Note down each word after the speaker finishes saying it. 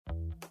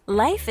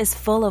Life is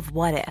full of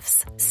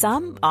what-ifs.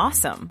 Some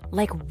awesome,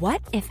 like what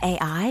if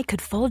AI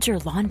could fold your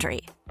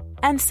laundry?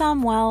 And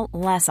some, well,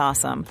 less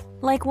awesome,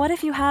 like what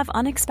if you have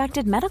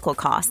unexpected medical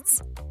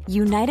costs?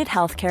 United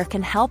Healthcare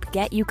can help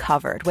get you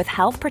covered with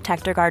Health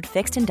Protector Guard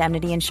fixed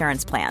indemnity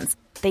insurance plans.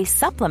 They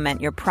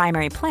supplement your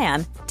primary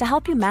plan to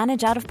help you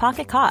manage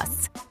out-of-pocket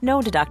costs.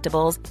 No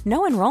deductibles,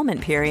 no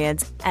enrollment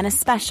periods, and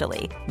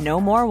especially no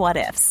more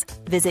what-ifs.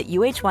 Visit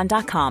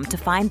uh1.com to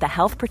find the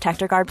Health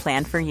Protector Guard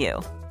plan for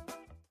you.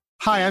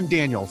 Hi, I'm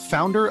Daniel,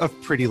 founder of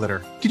Pretty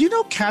Litter. Did you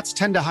know cats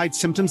tend to hide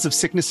symptoms of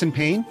sickness and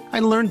pain? I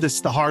learned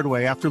this the hard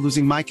way after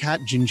losing my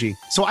cat, Gingy.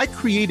 So I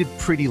created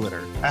Pretty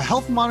Litter, a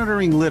health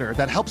monitoring litter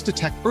that helps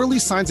detect early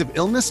signs of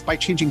illness by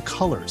changing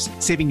colors,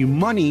 saving you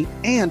money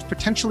and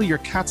potentially your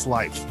cat's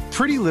life.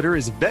 Pretty Litter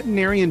is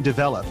veterinarian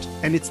developed,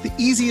 and it's the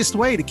easiest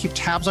way to keep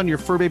tabs on your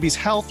fur baby's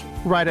health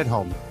right at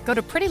home. Go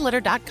to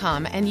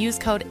prettylitter.com and use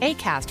code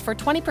ACAST for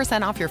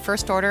 20% off your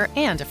first order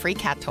and a free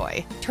cat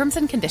toy. Terms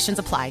and conditions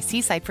apply.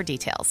 See site for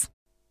details.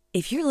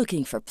 If you're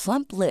looking for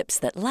plump lips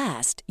that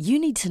last, you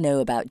need to know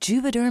about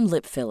Juvederm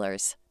lip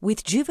fillers.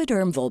 With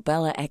Juvederm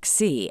Volbella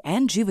XC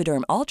and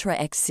Juvederm Ultra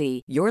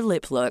XC, your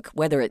lip look,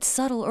 whether it's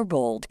subtle or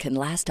bold, can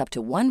last up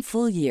to 1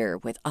 full year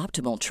with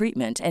optimal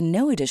treatment and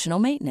no additional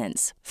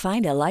maintenance.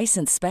 Find a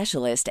licensed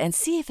specialist and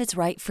see if it's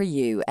right for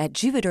you at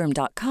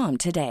Juvederm.com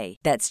today.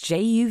 That's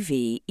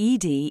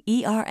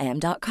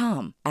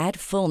JUVEDERM.com. Add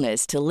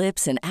fullness to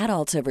lips in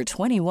adults over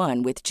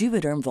 21 with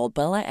Juvederm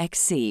Volbella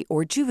XC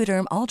or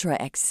Juvederm Ultra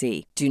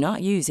XC. Do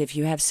not use if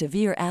you have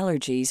severe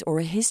allergies or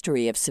a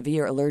history of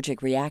severe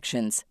allergic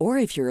reactions, or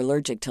if you're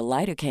allergic to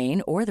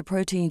lidocaine or the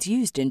proteins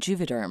used in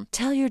Juvederm.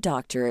 Tell your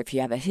doctor if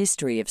you have a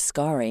history of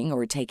scarring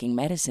or taking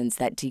medicines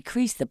that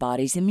decrease the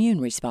body's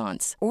immune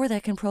response or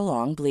that can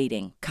prolong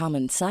bleeding.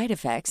 Common side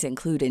effects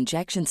include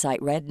injection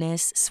site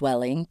redness,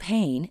 swelling,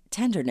 pain,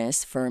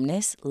 tenderness,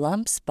 firmness,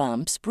 lumps,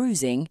 bumps,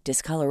 bruising,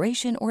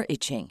 discoloration, or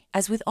itching.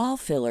 As with all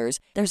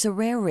fillers, there's a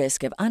rare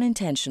risk of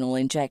unintentional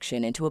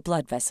injection into a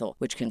blood vessel,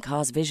 which can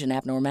cause vision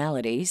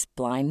abnormalities,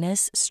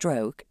 blindness,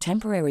 stroke,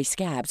 temporary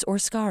scabs, or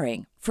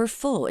scarring. For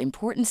full,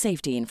 important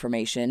safety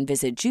information,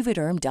 visit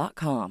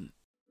Juvederm.com.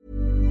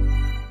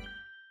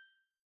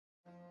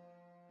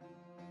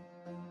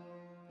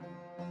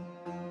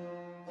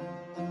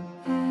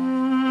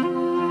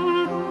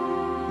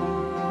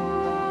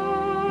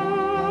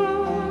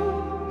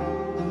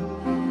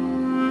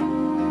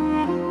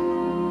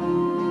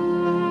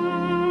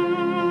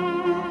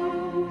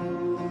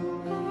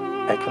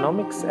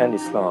 Economics and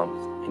Islam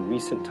in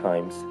recent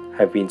times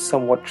have been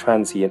somewhat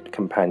transient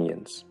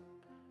companions.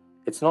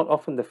 It's not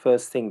often the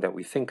first thing that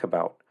we think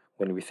about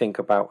when we think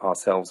about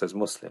ourselves as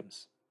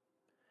Muslims.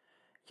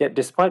 Yet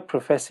despite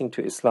professing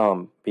to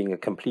Islam being a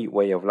complete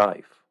way of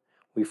life,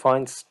 we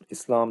find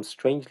Islam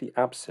strangely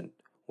absent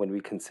when we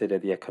consider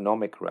the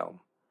economic realm,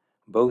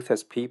 both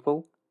as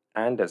people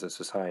and as a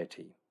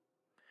society.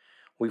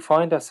 We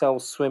find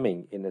ourselves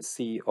swimming in a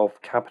sea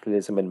of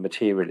capitalism and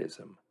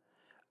materialism,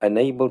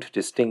 unable to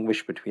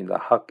distinguish between the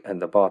haqq and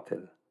the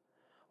batil,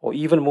 or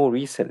even more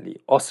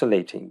recently,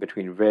 oscillating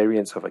between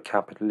variants of a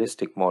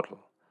capitalistic model,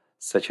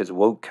 such as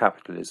woke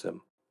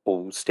capitalism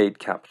or state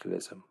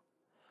capitalism,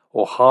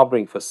 or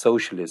harboring for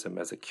socialism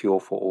as a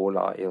cure for all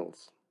our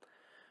ills.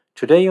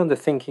 Today on the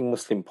Thinking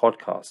Muslim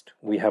podcast,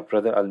 we have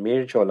Brother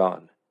Almir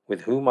Jolan,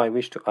 with whom I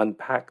wish to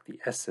unpack the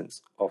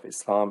essence of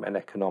Islam and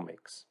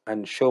economics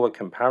and show a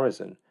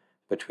comparison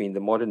between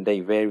the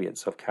modern-day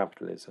variants of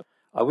capitalism.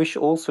 I wish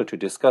also to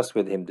discuss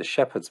with him the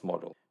shepherd's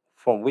model,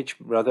 from which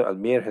Brother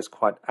Almir has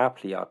quite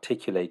aptly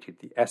articulated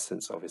the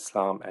essence of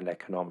Islam and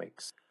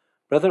economics.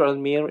 Brother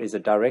Almir is a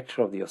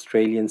director of the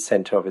Australian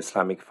Centre of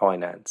Islamic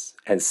Finance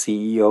and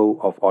CEO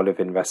of Olive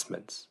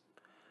Investments.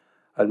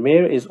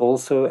 Almir is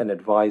also an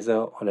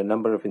advisor on a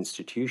number of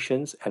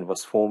institutions and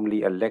was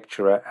formerly a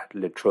lecturer at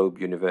La Trobe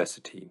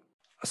University.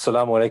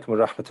 Assalamu alaikum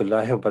wa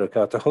rahmatullahi wa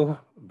barakatuhu.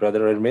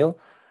 Brother Almir,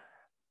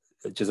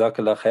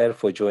 Jazakallah khair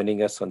for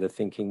joining us on the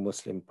Thinking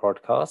Muslim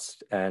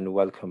podcast, and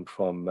welcome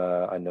from,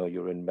 I know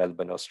you're in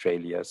Melbourne,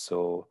 Australia,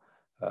 so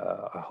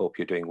I hope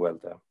you're doing well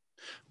there.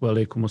 Wa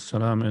alaikum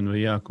assalam and wa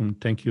yakum.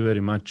 Thank you very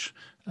much.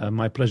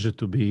 My pleasure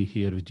to be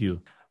here with you.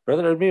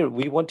 Brother Almir,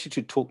 we wanted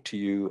to talk to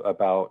you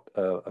about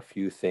a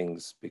few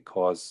things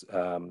because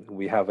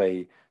we have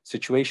a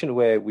situation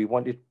where we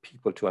wanted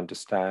people to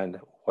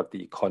understand what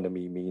the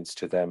economy means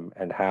to them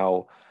and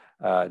how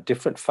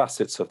different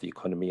facets of the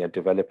economy are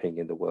developing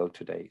in the world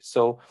today.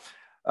 So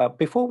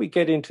before we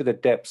get into the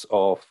depths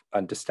of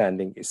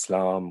understanding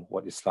Islam,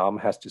 what Islam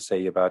has to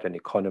say about an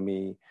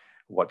economy,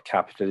 what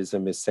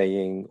capitalism is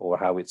saying or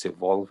how it's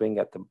evolving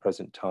at the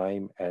present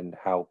time, and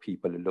how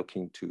people are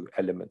looking to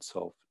elements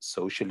of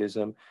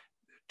socialism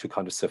to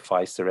kind of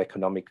suffice their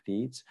economic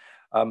needs,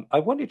 I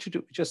wanted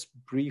to just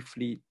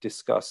briefly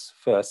discuss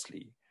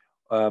firstly,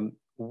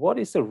 what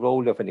is the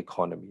role of an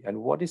economy and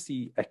what is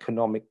the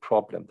economic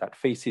problem that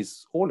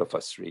faces all of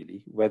us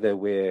really, whether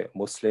we're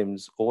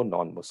Muslims or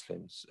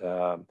non-Muslims,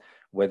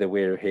 whether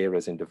we're here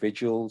as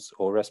individuals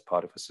or as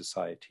part of a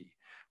society.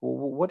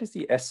 What is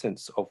the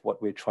essence of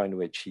what we're trying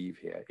to achieve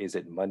here? Is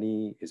it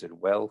money? Is it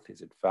wealth?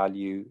 Is it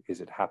value? Is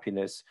it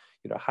happiness?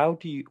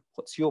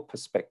 What's your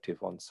perspective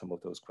on some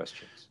of those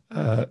questions?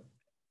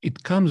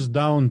 It comes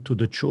down to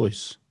the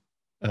choice.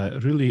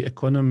 Really,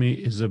 economy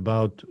is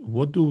about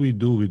what do we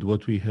do with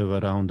what we have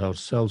around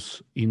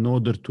ourselves in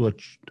order to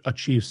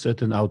achieve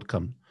certain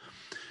outcome.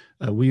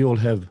 We all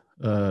have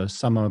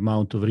some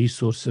amount of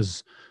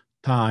resources,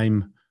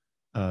 time,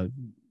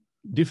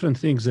 different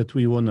things that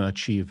we want to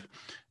achieve.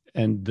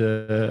 And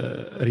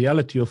the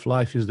reality of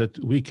life is that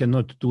we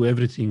cannot do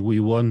everything we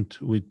want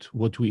with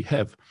what we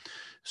have.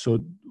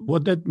 So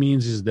what that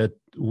means is that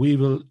we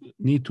will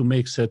need to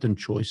make certain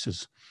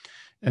choices.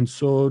 And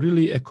so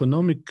really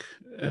economy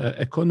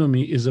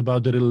is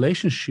about the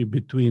relationship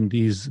between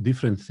these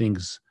different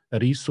things,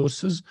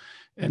 resources,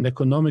 and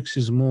economics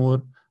is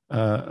more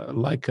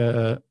like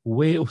a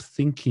way of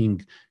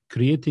thinking,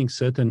 creating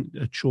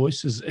certain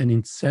choices and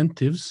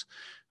incentives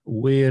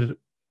where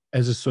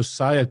as a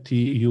society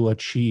you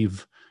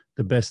achieve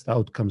the best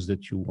outcomes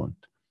that you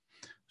want.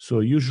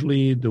 So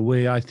usually the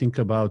way I think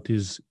about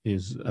is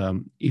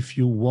if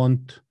you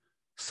want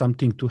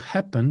something to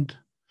happen,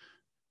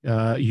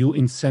 you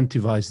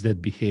incentivize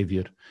that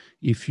behavior.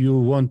 If you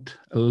want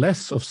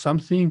less of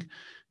something,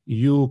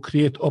 you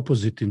create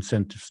opposite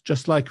incentives.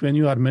 Just like when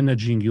you are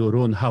managing your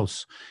own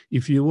house.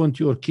 If you want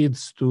your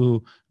kids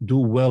to do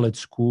well at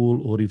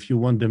school, or if you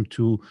want them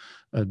to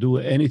do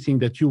anything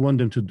that you want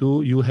them to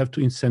do, you have to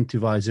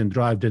incentivize and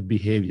drive that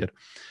behavior.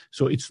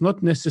 So it's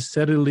not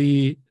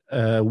necessarily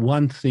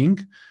one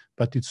thing,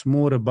 but it's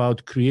more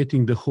about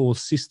creating the whole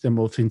system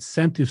of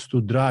incentives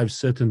to drive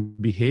certain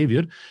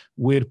behavior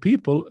where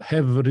people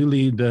have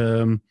really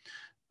the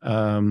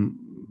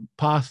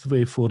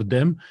pathway for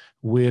them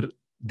where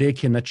they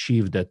can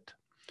achieve that.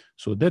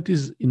 So that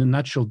is, in a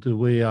nutshell, the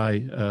way I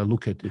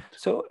look at it.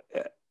 So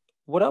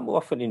what I'm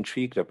often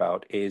intrigued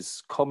about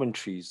is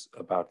commentaries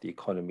about the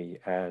economy.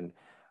 And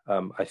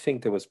I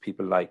think there was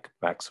people like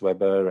Max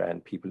Weber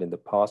and people in the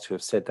past who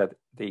have said that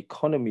the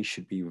economy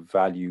should be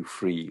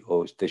value-free,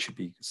 or there should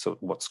be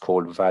what's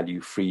called value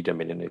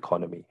freedom in an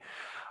economy.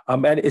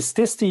 And is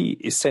this the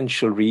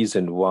essential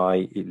reason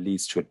why it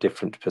leads to a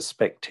different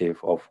perspective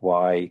of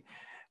why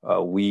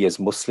we as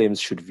Muslims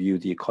should view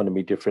the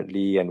economy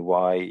differently, and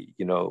why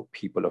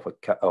people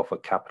of a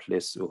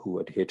capitalist or who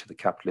adhere to the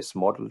capitalist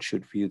model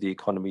should view the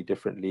economy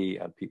differently,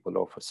 and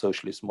people of a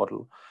socialist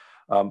model?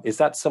 Is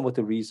that some of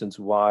the reasons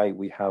why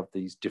we have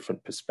these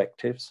different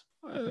perspectives?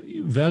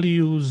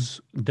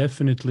 Values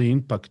definitely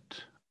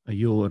impact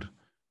your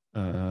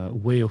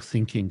way of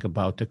thinking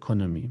about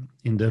economy.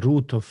 In the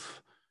root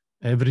of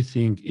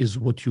everything is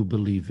what you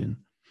believe in.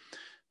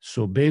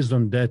 So based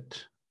on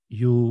that,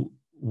 you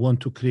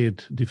want to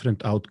create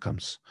different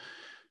outcomes.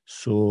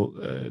 So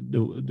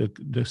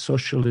the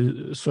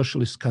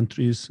socialist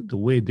countries, the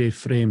way they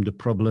frame the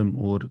problem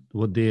or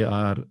what they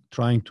are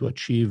trying to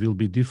achieve will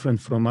be different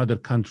from other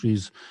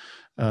countries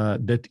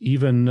that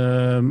even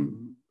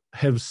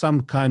have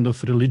some kind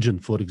of religion,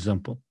 for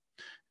example,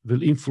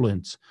 will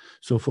influence.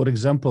 So for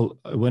example,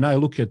 when I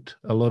look at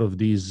a lot of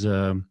these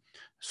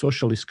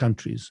socialist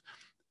countries,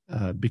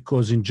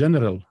 because in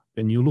general,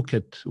 when you look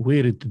at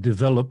where it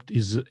developed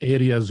is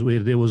areas where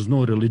there was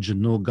no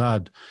religion, no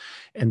God,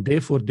 and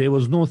therefore there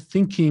was no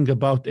thinking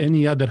about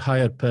any other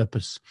higher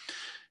purpose.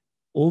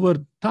 Over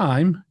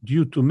time,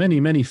 due to many,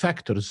 many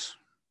factors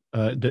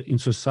in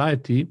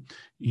society,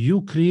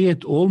 you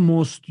create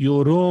almost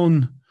your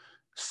own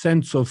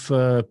sense of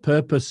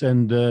purpose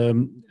and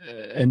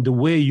the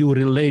way you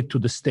relate to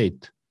the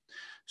state.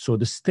 So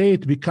the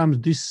state becomes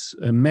this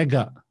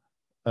mega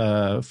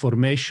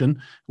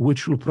formation,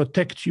 which will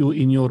protect you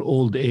in your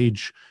old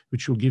age,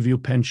 which will give you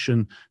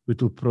pension, which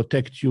will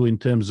protect you in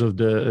terms of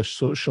the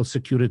social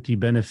security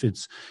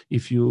benefits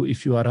if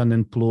you are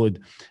unemployed.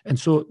 And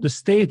so the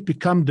state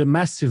become the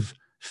massive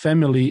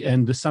family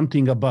and the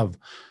something above.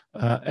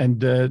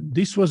 And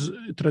this was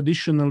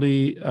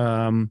traditionally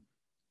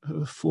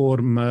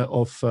form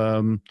of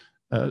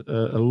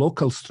a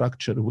local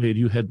structure where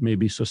you had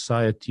maybe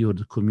society or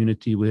the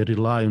community where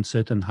rely on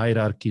certain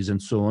hierarchies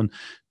and so on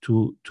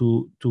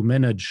to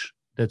manage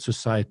that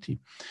society.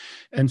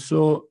 And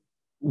so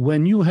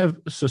when you have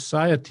a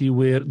society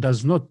where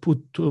does not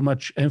put too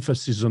much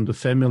emphasis on the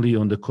family,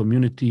 on the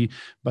community,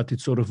 but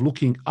it's sort of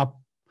looking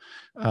up,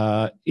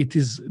 it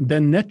is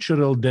then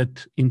natural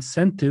that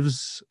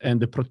incentives and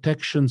the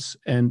protections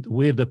and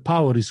where the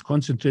power is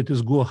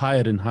concentrated go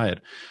higher and higher.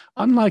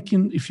 Unlike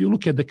if you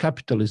look at the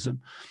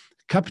capitalism,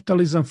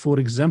 for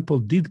example,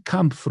 did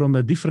come from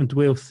a different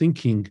way of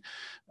thinking,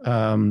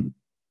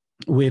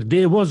 where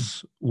there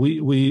was,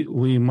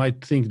 we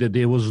might think that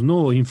there was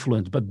no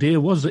influence, but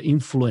there was an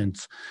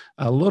influence.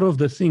 A lot of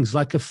the things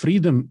like a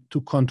freedom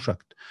to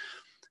contract,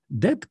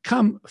 that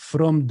come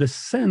from the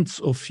sense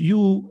of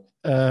you,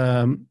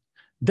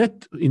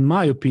 that, in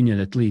my opinion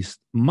at least,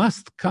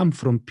 must come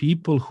from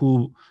people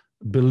who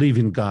believe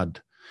in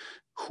God,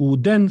 who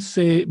then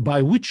say,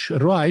 by which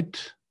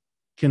right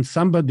can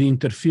somebody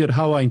interfere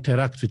how I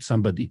interact with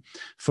somebody?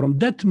 From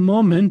that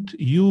moment,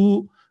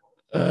 you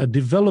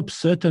develop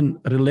certain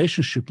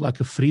relationship, like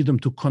a freedom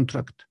to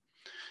contract.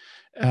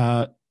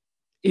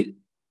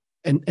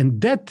 And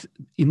that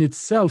in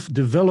itself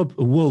develop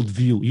a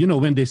worldview. You know,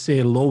 when they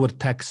say lower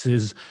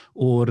taxes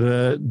or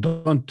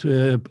don't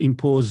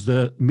impose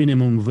the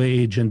minimum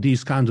wage and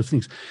these kinds of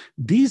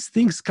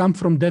things come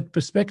from that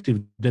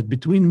perspective, that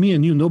between me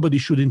and you, nobody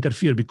should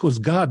interfere because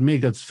God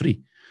made us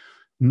free.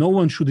 No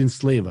one should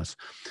enslave us.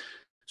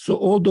 So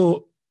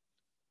although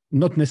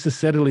not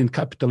necessarily in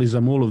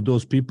capitalism, all of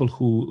those people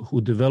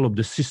who developed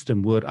the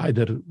system were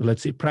either,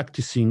 let's say,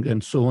 practicing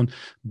and so on,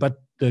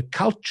 but the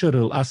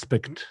cultural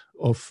aspect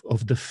of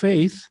the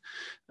faith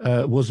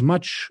was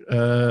much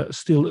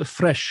still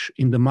fresh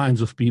in the minds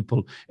of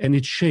people, and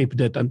it shaped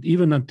that, and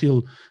even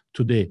until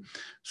today.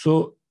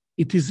 So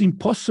it is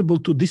impossible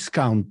to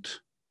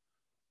discount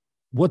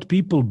what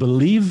people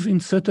believe in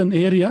certain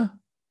area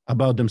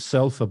about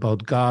themselves,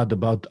 about God,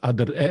 about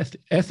other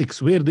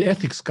ethics, where the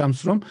ethics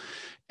comes from,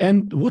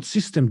 and what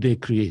system they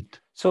create.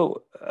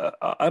 So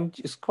I'm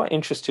just quite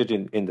interested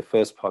in the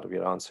first part of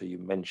your answer. You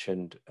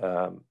mentioned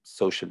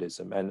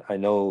socialism, and I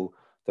know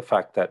the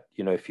fact that,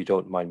 you know, if you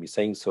don't mind me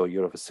saying so,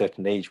 you're of a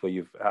certain age where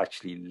you've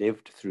actually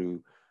lived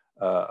through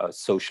a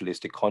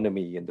socialist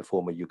economy in the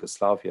former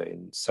Yugoslavia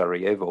in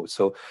Sarajevo.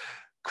 So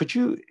could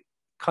you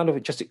kind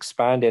of just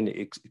expand and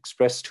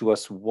express to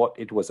us what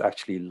it was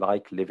actually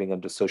like living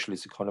under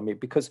socialist economy?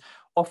 Because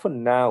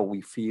often now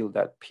we feel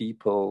that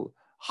people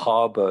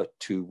harbor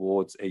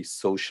towards a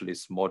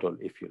socialist model,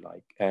 if you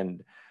like,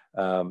 and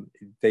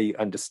they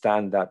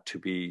understand that to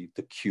be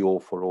the cure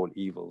for all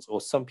evils. Or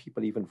some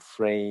people even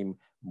frame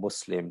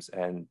Muslims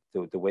and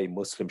the way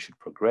Muslims should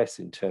progress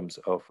in terms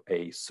of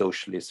a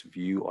socialist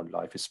view on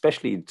life,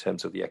 especially in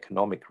terms of the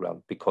economic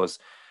realm, because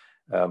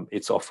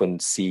it's often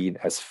seen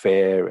as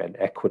fair and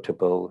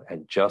equitable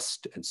and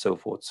just and so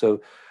forth. So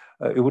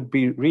it would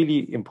be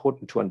really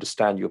important to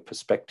understand your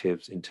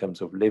perspectives in terms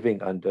of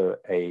living under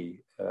a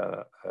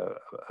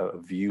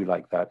view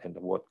like that, and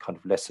what kind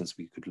of lessons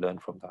we could learn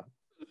from that.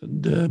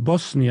 The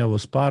Bosnia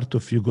was part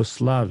of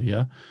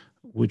Yugoslavia,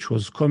 which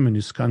was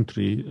communist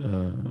country.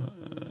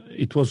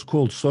 It was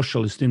called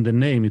socialist in the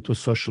name. It was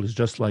socialist,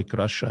 just like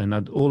Russia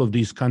and all of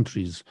these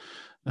countries.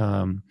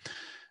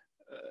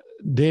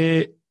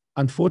 They,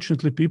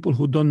 unfortunately, people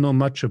who don't know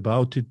much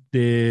about it,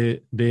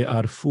 they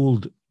are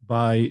fooled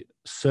by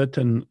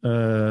certain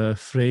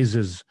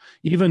phrases.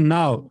 Even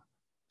now,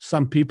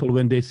 some people,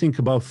 when they think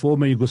about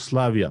former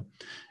Yugoslavia,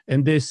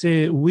 and they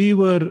say, we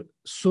had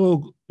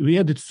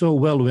it so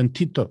well when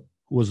Tito,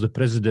 who was the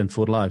president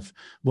for life,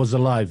 was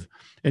alive.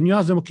 And you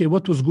ask them, okay,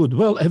 what was good?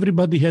 Well,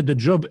 everybody had a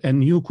job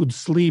and you could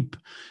sleep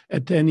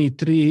at any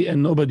tree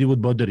and nobody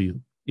would bother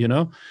you, you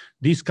know,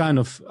 these kind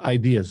of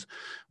ideas.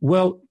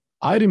 Well,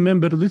 I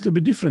remember a little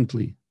bit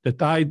differently,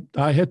 that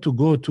I had to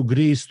go to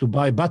Greece to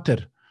buy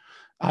butter.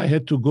 I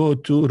had to go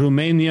to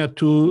Romania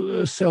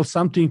to sell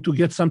something to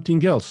get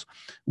something else.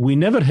 We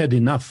never had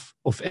enough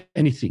of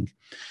anything.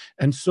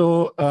 And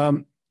so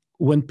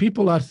when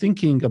people are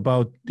thinking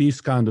about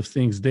these kind of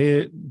things,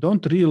 they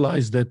don't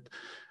realize that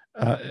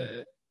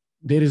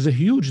there is a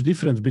huge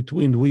difference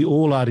between we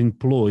all are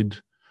employed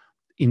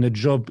in a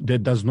job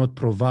that does not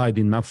provide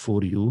enough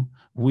for you.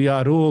 We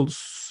are all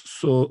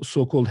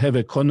so-called have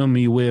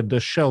economy where the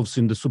shelves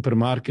in the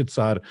supermarkets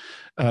are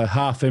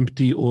half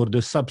empty or the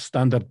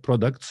substandard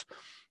products,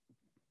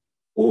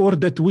 or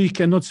that we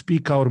cannot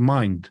speak our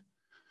mind.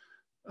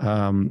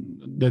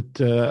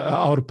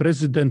 Our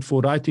president,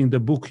 for writing the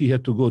book, he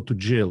had to go to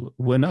jail.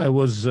 When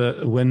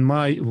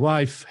my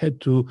wife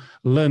had to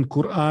learn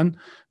Quran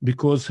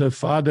because her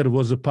father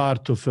was a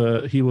part of,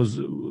 he was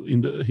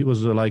in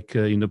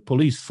the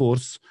police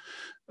force.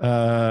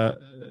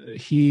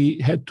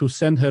 He had to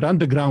send her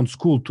underground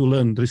school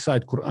to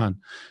recite Quran.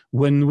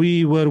 When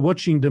we were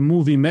watching the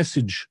movie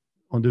Message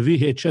on the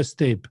VHS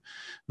tape,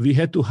 we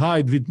had to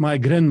hide with my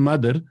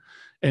grandmother,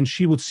 and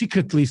she would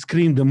secretly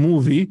screen the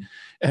movie,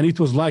 and it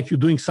was like you're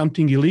doing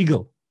something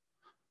illegal.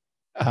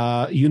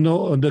 In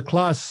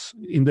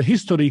the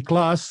history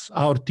class,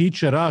 our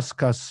teacher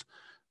asked us,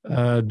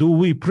 do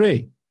we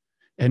pray?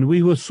 And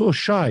we were so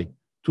shy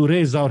to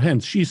raise our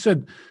hands. She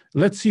said,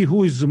 let's see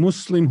who is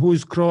Muslim, who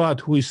is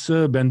Croat, who is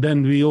Serb, and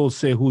then we all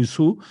say who is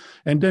who.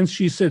 And then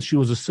she said, she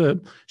was a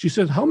Serb. She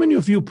said, how many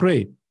of you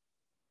pray?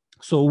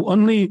 So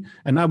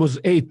and I was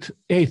eighth,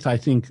 I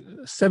think,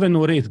 7th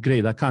or 8th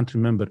grade, I can't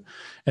remember.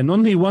 And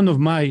only one of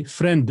my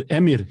friend,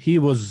 Almir, he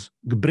was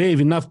brave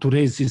enough to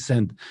raise his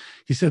hand.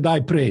 He said, I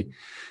pray.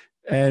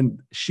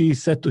 And she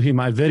said to him,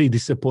 I'm very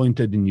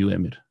disappointed in you,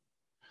 Almir.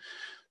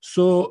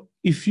 So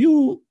if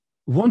you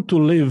want to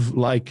live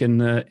like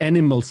an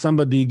animal,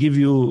 somebody give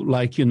you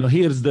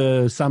here's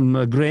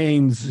some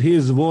grains,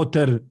 here's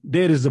water,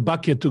 there is a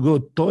bucket to go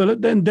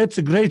toilet, then that's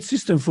a great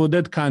system for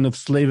that kind of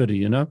slavery,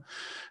 you know.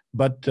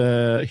 But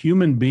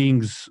human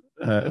beings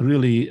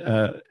really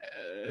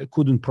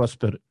couldn't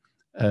prosper.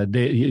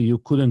 You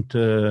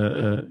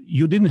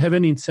didn't have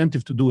any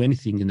incentive to do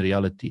anything in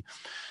reality.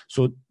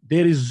 So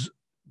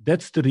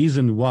that's the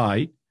reason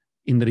why,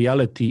 in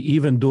reality,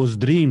 even those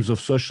dreams of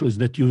socialism,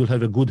 that you will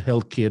have a good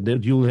healthcare,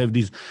 that you will have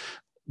these,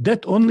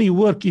 that only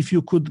work if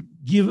you could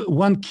give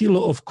 1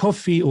 kilo of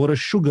coffee or a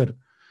sugar.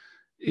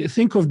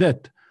 Think of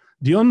that.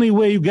 The only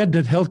way you get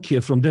that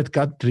healthcare from that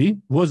country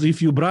was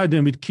if you bribe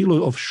them with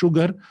kilo of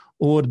sugar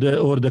or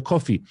the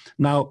coffee.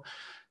 Now,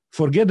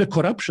 forget the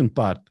corruption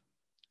part.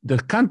 The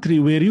country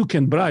where you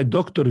can bribe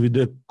doctor with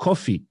the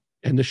coffee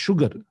and the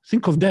sugar,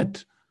 think of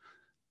that.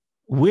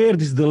 Where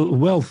is the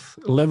wealth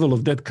level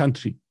of that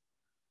country?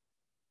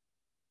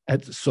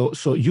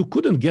 So you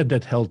couldn't get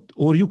that health,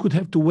 or you could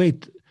have to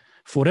wait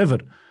forever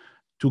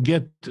to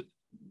get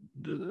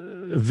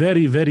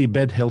very, very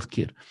bad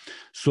healthcare.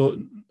 So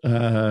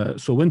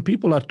when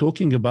people are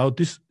talking about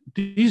this,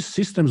 these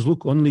systems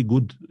look only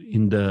good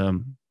in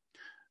the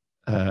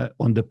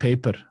on the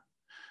paper,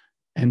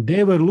 and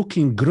they were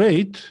looking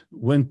great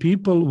when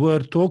people were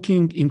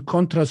talking in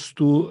contrast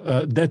to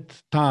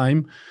that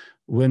time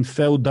when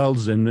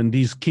feudals and when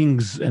these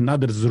kings and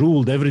others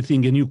ruled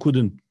everything, and you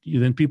couldn't.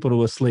 Then people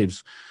were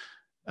slaves,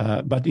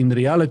 but in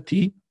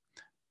reality.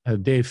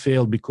 They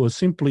failed because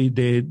simply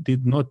they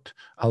did not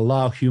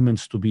allow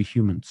humans to be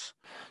humans.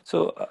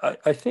 So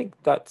I think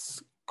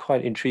that's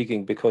quite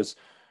intriguing because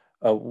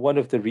one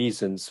of the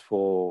reasons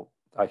for,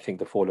 I think,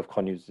 the fall of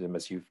communism,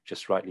 as you've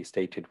just rightly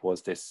stated,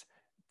 was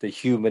the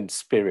human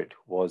spirit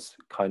was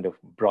kind of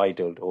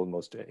bridled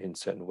almost in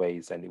certain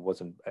ways, and it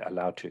wasn't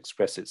allowed to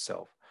express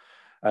itself.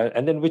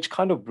 And then which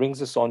kind of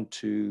brings us on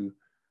to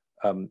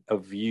a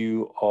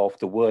view of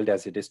the world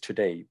as it is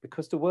today,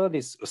 because the world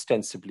is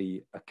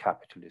ostensibly a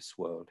capitalist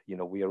world. You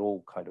know, we are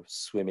all kind of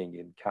swimming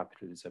in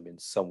capitalism in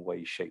some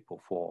way, shape,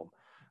 or form,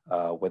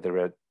 whether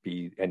it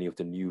be any of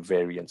the new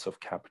variants of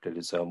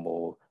capitalism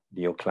or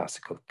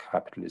neoclassical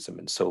capitalism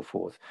and so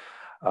forth.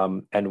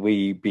 And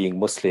we, being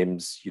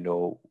Muslims, you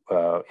know,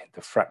 in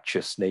the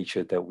fractious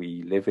nature that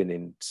we live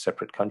in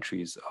separate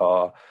countries,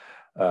 are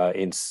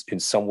in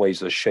some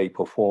ways or shape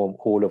or form,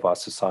 all of our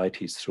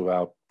societies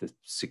throughout the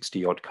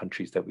 60-odd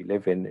countries that we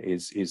live in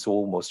is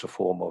almost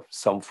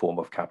some form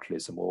of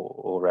capitalism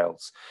or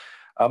else.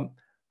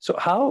 So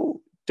how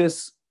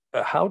does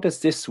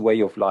this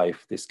way of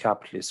life, this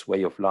capitalist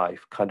way of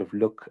life, kind of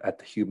look at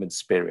the human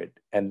spirit?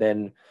 And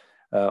then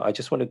I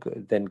just want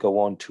to then go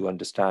on to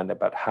understand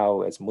about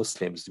how, as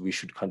Muslims, we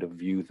should kind of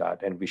view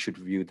that, and we should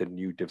view the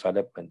new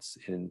developments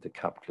in the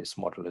capitalist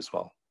model as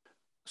well.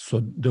 So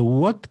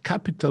what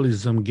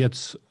capitalism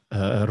gets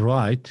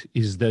right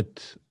is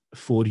that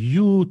for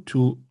you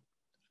to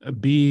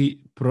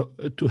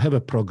have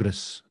a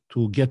progress,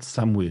 to get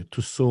somewhere,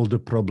 to solve the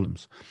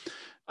problems.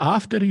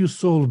 After you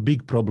solve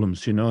big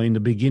problems, you know, in the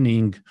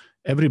beginning,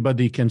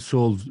 everybody can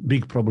solve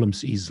big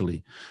problems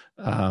easily.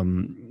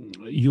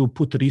 You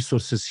put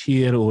resources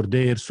here or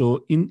there.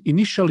 So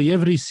initially,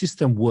 every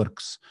system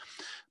works.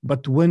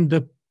 But when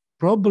the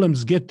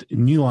problems get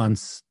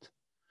nuanced,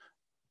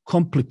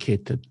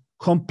 complicated,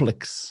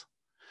 complex,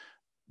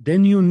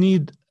 then you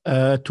need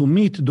to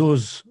meet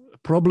those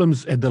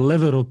problems at the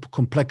level of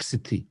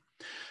complexity.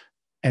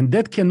 And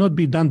that cannot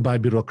be done by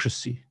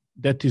bureaucracy.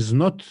 That is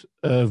not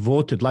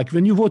voted. Like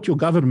when you vote your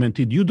government,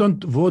 you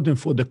don't vote them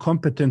for the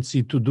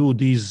competency to do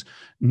these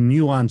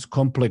nuanced,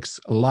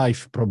 complex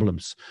life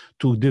problems,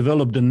 to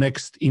develop the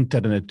next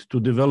internet, to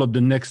develop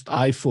the next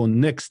iPhone,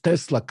 next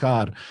Tesla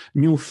car,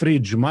 new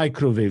fridge,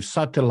 microwave,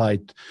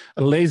 satellite,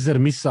 a laser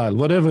missile,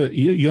 whatever.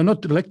 You're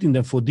not electing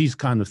them for these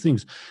kind of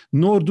things,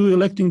 nor do you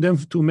electing them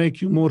to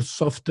make you more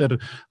softer,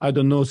 I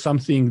don't know,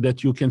 something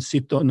that you can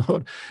sit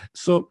on.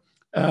 So,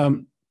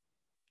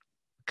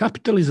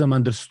 capitalism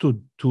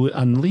understood to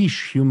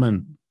unleash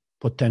human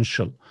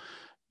potential,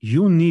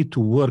 you need to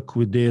work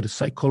with their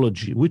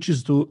psychology, which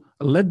is to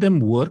let them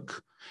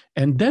work,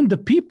 and then the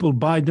people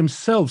by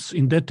themselves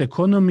in that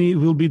economy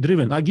will be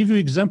driven. I'll give you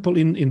an example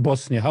in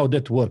Bosnia, how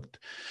that worked.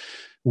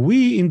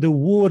 We in the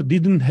war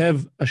didn't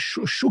have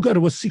sugar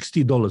was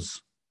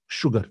 $60,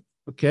 sugar,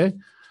 okay?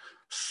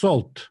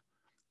 Salt.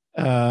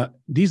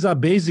 These are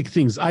basic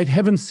things. I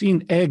haven't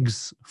seen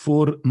eggs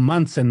for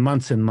months and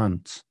months and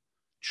months.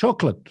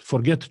 Chocolate,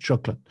 forget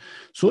chocolate.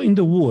 So in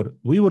the war,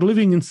 we were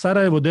living in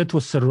Sarajevo that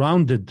was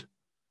surrounded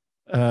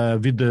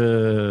with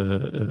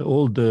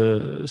all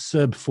the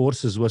Serb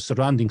forces were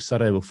surrounding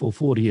Sarajevo for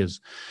 4 years.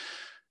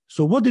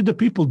 So what did the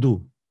people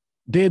do?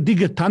 They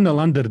dig a tunnel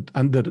under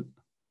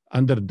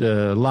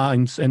the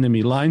lines,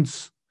 enemy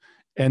lines,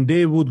 and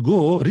they would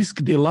go risk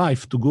their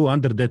life to go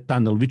under that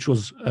tunnel, which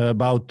was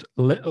about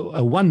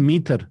 1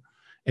 meter,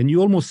 and you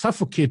almost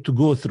suffocate to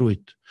go through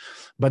it.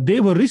 But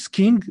they were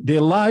risking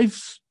their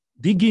lives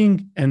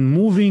digging and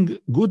moving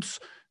goods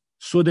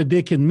so that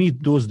they can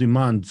meet those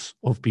demands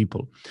of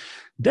people.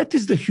 That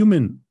is the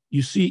human.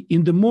 You see,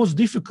 in the most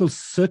difficult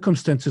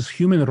circumstances,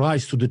 human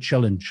rise to the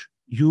challenge.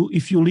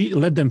 If you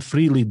let them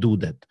freely do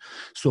that.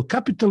 So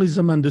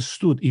capitalism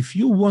understood, if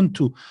you want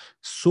to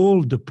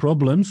solve the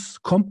problems,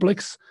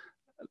 complex,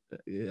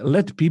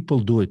 let people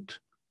do it.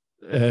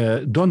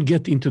 Don't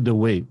get into the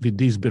way with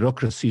these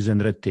bureaucracies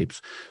and red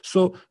tapes.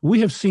 So we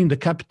have seen the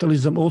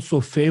capitalism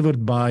also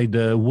favored by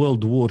the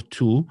World War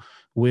II,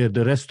 where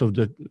the rest of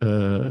the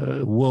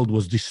world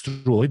was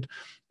destroyed.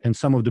 And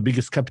some of the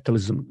biggest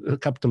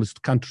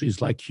capitalist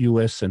countries like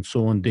US and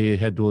so on, they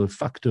had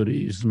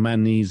factories,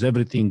 monies,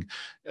 everything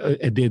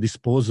at their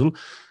disposal.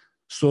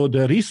 So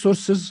the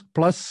resources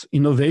plus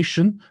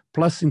innovation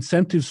plus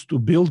incentives to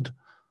build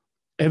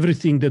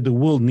everything that the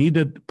world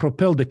needed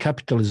propelled the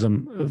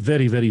capitalism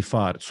very, very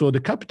far. So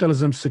the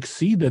capitalism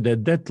succeeded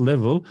at that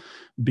level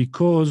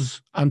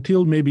because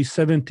until maybe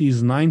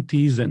 70s,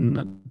 90s,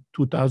 and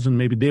 2000,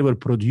 maybe they were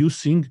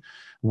producing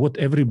what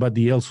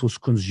everybody else was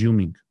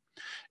consuming.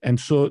 And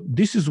so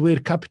this is where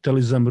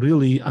capitalism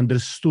really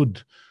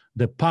understood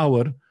the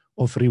power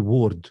of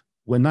reward.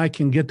 When I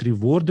can get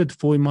rewarded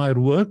for my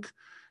work,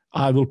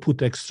 I will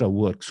put extra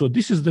work. So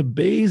this is the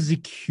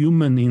basic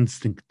human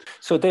instinct.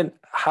 So then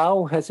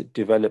how has it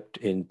developed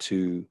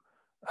into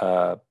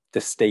the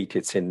state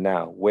it's in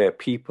now, where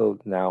people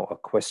now are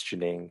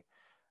questioning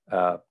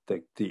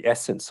the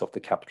essence of the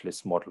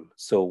capitalist model?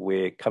 So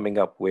we're coming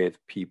up with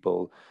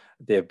people,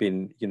 there have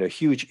been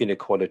huge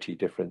inequality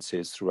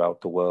differences throughout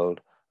the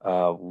world.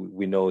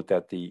 We know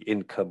that the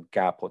income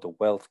gap or the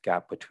wealth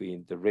gap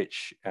between the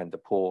rich and the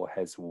poor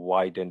has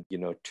widened,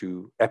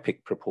 to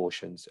epic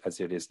proportions as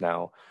it is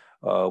now.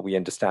 We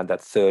understand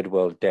that third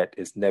world debt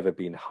has never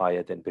been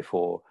higher than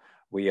before.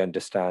 We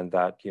understand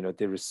that,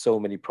 there is so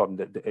many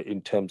problems that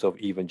in terms of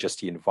even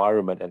just the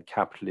environment and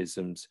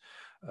capitalism's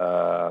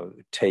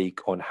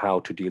take on how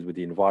to deal with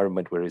the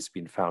environment, where it's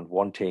been found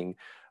wanting.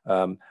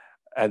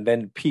 And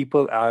then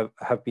people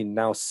have been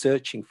now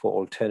searching for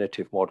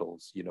alternative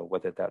models,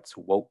 whether that's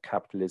woke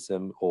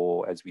capitalism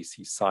or, as we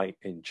see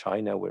in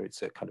China, where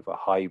it's a kind of a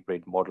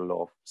hybrid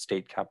model of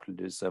state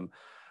capitalism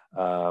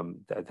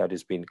that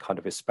has been kind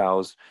of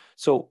espoused.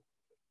 So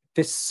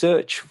this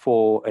search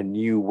for a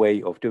new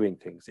way of doing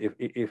things,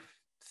 if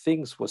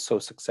things were so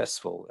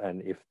successful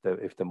and if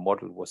the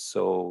model was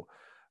so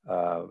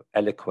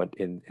eloquent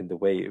in the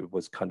way it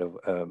was kind of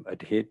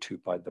adhered to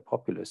by the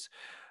populace,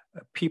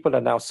 people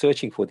are now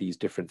searching for these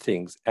different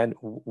things. And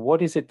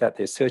what is it that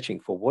they're searching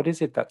for? What is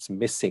it that's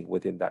missing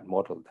within that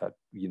model that,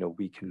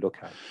 we can look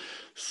at?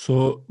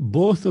 So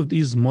both of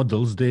these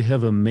models, they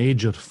have a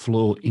major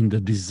flaw in the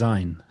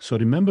design. So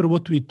remember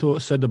what we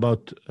said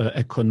about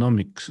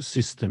economic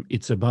system.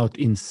 It's about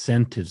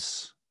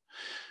incentives.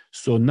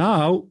 So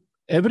now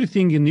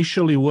everything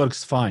initially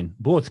works fine,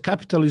 both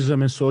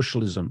capitalism and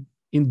socialism.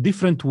 In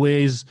different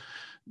ways,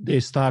 they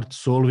start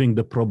solving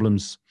the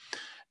problems.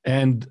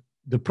 And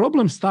the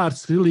problem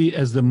starts really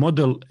as the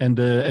model and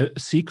the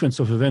sequence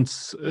of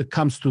events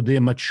comes to their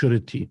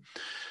maturity.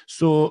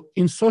 So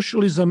in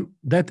socialism,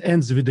 that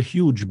ends with a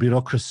huge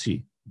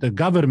bureaucracy. The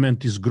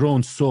government is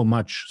grown so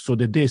much so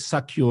that they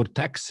suck your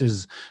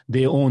taxes,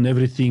 they own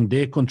everything,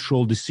 they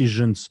control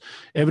decisions.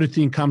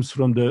 Everything comes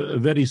from the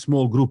very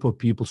small group of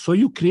people. So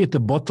you create a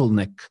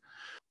bottleneck.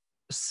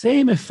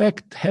 Same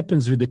effect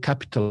happens with the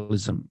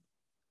capitalism.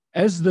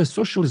 As the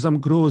socialism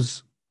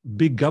grows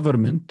big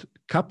government,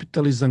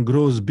 capitalism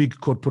grows big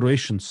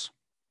corporations.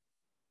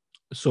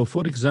 So,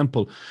 for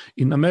example,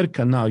 in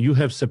America now, you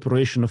have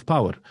separation of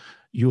power.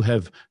 You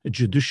have a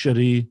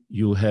judiciary,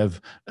 you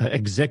have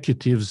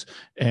executives,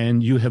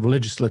 and you have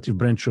legislative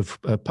branch of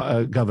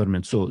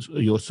government. So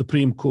your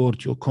Supreme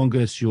Court, your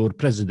Congress, your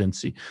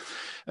presidency.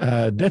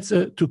 That's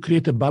to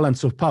create a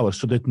balance of power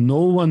so that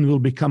no one will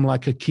become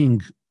like a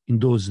king in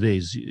those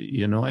days,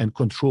 and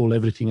control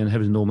everything and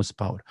have enormous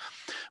power.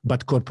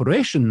 But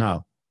corporation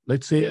now,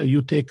 let's say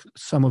you take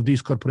some of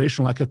these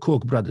corporations like a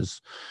Koch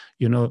brothers,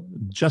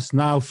 just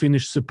now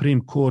finished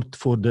Supreme Court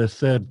for the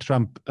third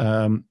Trump,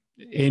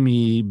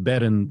 Amy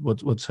Barron,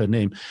 what's her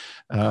name?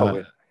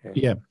 Colan.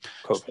 Yeah.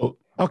 So,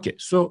 okay.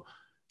 So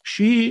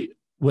she,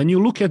 when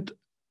you look at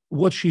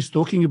what she's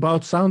talking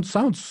about,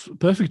 sounds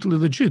perfectly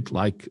legit,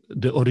 like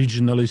the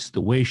originalist,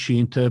 the way she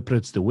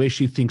interprets, the way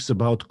she thinks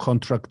about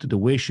contract, the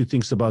way she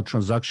thinks about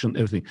transaction,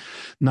 everything.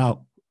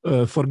 Now,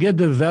 forget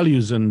the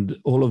values and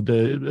all of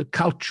the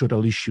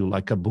cultural issue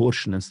like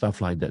abortion and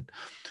stuff like that.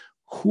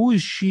 Who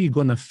is she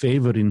going to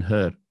favor in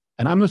her?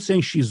 And I'm not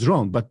saying she's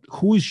wrong, but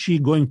who is she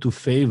going to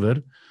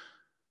favor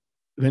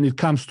when it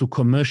comes to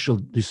commercial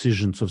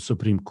decisions of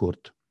Supreme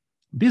Court?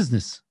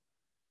 Business,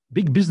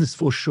 big business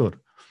for sure.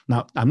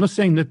 Now, I'm not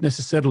saying that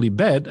necessarily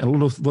bad. A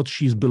lot of what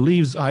she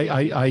believes,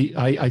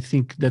 I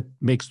think that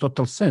makes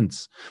total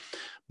sense.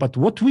 But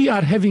what we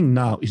are having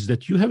now is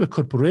that you have a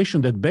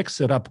corporation that backs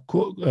her up,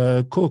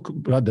 Koch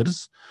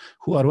brothers,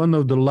 who are one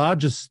of the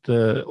largest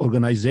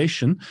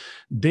organization.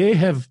 They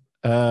have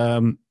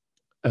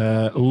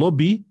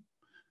lobby,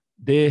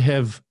 they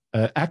have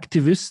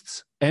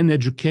activists and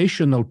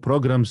educational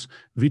programs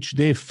which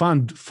they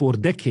fund for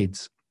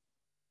decades.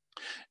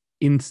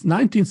 In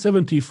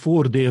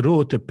 1974, they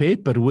wrote a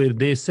paper where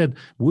they said,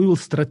 we will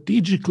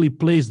strategically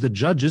place the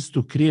judges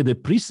to create a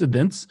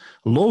precedence,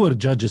 lower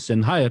judges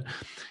and higher,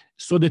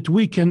 so that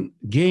we can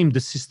game the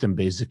system,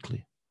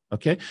 basically.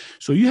 Okay?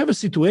 So you have a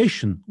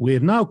situation where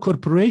now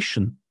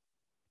corporation,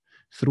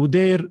 through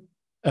their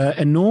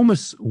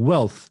enormous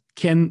wealth,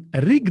 can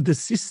rig the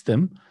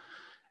system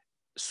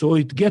so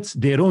it gets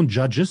their own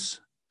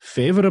judges,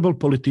 favorable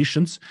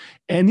politicians,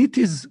 and it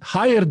is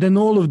higher than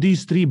all of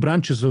these three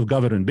branches of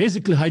government,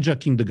 basically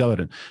hijacking the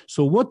government.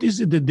 So what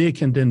is it that they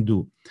can then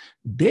do?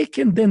 They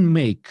can then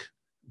make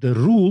the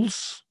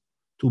rules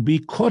to be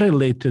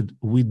correlated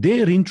with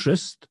their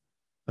interest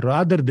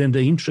rather than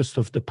the interest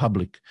of the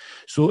public.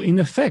 So in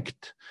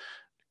effect,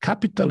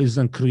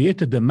 capitalism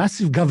created a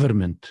massive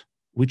government,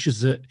 which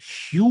is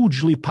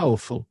hugely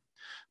powerful.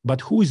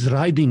 But who is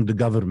riding the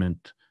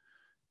government?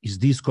 Is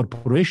these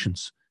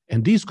corporations.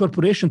 And these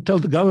corporations tell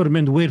the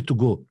government where to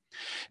go.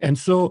 And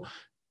so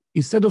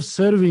instead of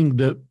serving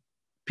the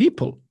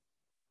people,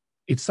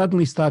 it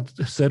suddenly starts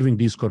serving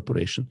these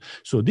corporations.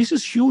 So this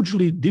is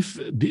hugely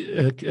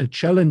a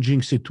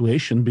challenging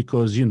situation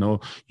because, you know,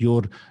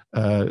 your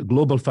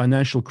global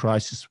financial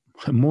crisis,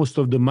 most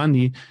of the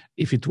money,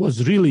 if it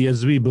was really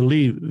as we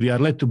believe, we are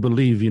led to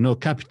believe, you know,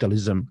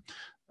 capitalism,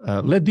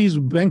 let these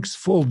banks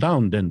fall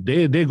down then.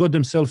 They got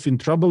themselves in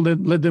trouble,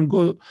 then let them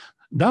go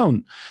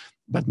down.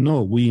 But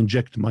no, we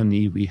inject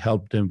money, we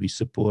help them, we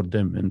support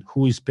them, and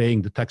who is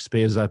paying? The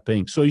taxpayers are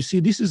paying. So you see,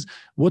 this is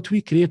what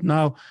we create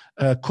now,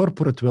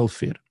 corporate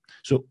welfare.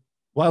 So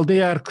while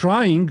they are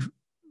crying,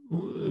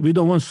 we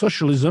don't want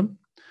socialism,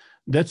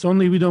 that's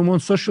only we don't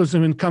want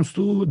socialism when it comes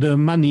to the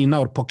money in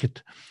our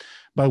pocket.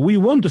 But we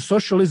want the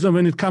socialism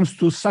when it comes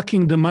to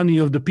sucking the money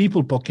of the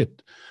people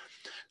pocket.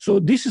 So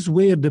this is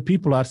where the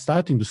people are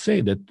starting to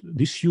say that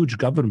this huge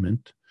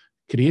government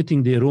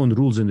creating their own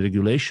rules and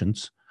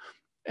regulations,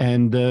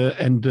 and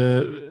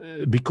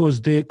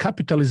because the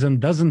capitalism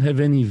doesn't have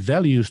any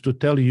values to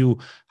tell you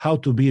how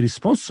to be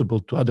responsible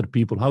to other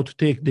people, how to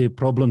take their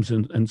problems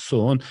and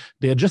so on.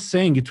 They are just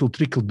saying it will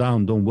trickle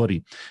down, don't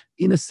worry.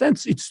 In a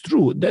sense, it's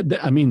true.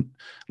 I mean,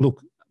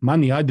 look,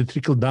 money either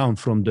trickle down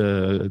from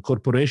the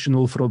corporation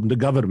or from the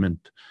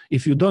government.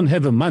 If you don't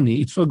have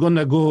money, it's not going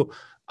to go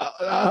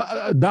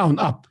down,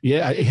 up.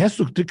 Yeah, it has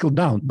to trickle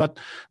down. But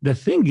the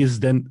thing is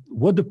then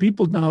what the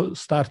people now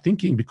start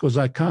thinking, because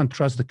I can't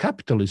trust the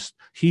capitalist,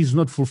 he's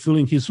not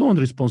fulfilling his own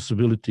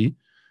responsibility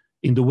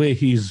in the way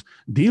he's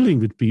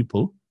dealing with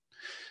people,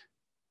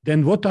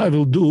 then what I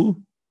will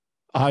do,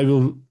 I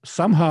will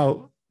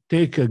somehow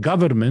take a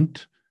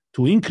government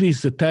to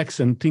increase the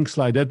tax and things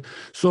like that.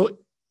 So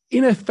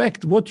in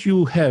effect, what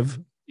you have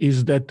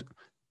is that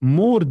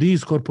more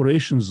these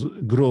corporations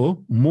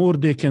grow, more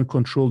they can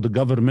control the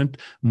government,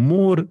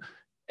 more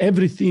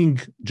everything,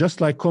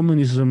 just like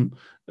communism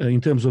in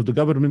terms of the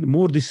government,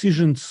 more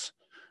decisions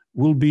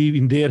will be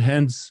in their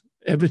hands,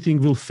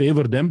 everything will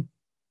favor them.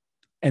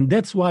 And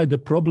that's why the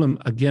problem,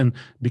 again,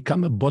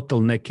 become a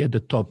bottleneck at the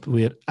top,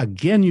 where,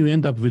 again, you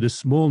end up with a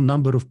small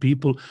number of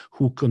people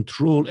who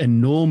control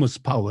enormous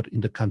power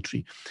in the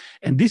country.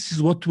 And this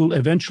is what will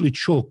eventually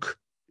choke.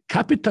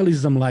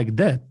 Capitalism like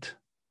that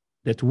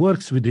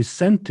works with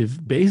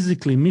incentive,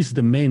 basically miss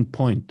the main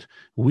point,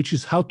 which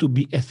is how to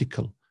be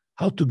ethical,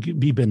 how to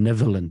be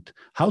benevolent,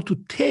 how to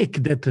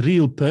take that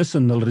real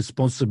personal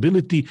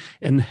responsibility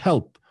and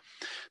help.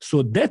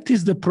 So that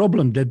is the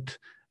problem, that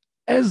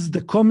as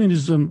the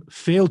communism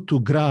failed to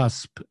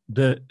grasp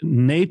the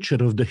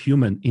nature of the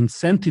human,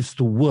 incentives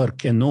to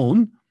work and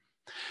own,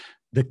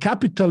 the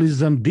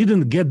capitalism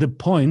didn't get the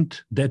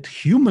point that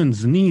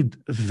humans need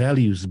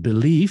values,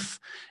 belief,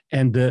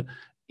 and the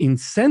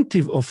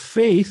incentive of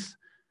faith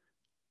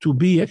to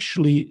be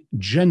actually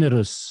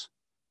generous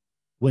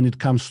when it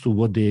comes to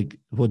what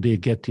they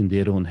get in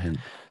their own hand.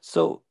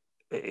 So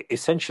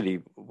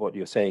essentially what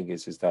you're saying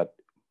is that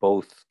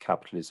both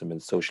capitalism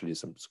and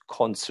socialism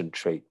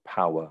concentrate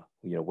power,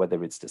 you know,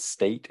 whether it's the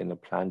state in a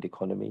planned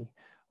economy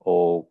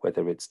or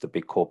whether it's the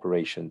big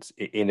corporations.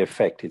 In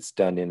effect, it's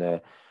done in a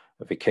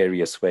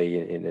vicarious way,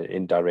 in an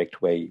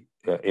indirect way,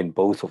 in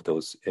both of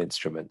those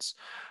instruments.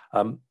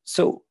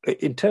 So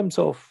in terms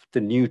of the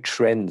new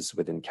trends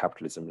within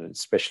capitalism, and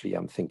especially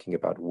I'm thinking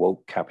about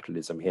woke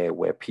capitalism here,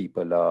 where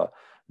people are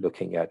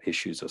looking at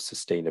issues of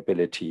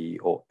sustainability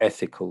or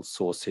ethical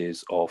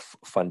sources of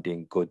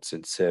funding goods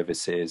and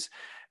services,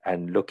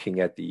 and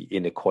looking at the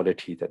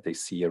inequality that they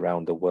see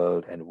around the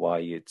world and why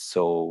it's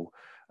so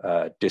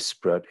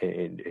disparate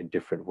in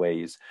different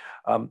ways.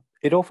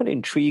 It often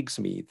intrigues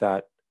me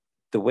that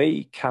the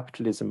way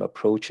capitalism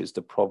approaches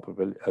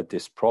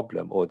this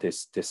problem or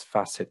this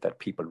facet that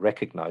people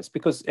recognize,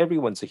 because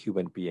everyone's a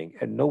human being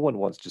and no one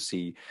wants to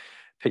see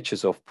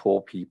pictures of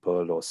poor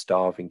people or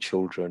starving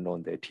children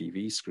on their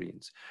TV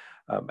screens.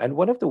 And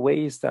one of the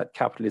ways that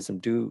capitalism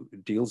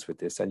deals with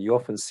this, and you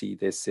often see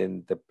this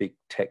in the big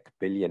tech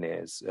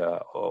billionaires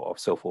or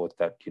so forth,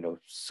 that, you know,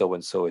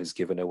 so-and-so has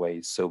given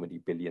away so many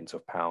billions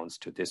of pounds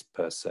to this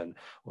person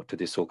or to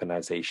this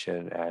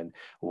organization, and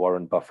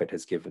Warren Buffett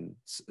has given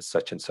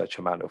such and such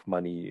amount of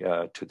money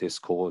to this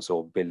cause,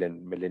 or Bill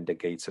and Melinda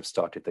Gates have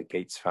started the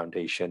Gates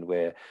Foundation,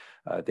 where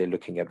they're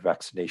looking at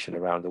vaccination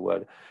around the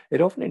world.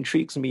 It often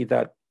intrigues me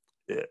that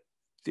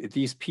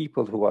these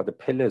people who are the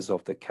pillars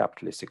of the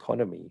capitalist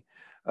economy,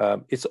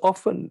 it's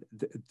often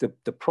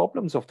the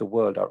problems of the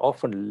world are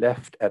often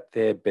left at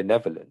their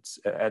benevolence,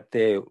 at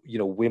their, you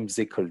know,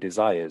 whimsical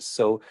desires.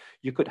 So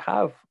you could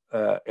have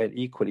an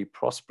equally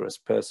prosperous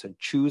person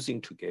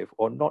choosing to give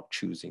or not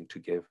choosing to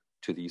give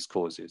to these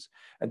causes.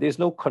 And there's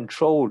no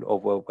control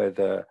over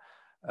whether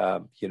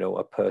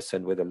a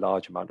person with a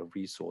large amount of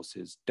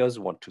resources does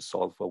want to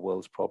solve a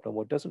world's problem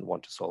or doesn't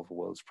want to solve a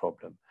world's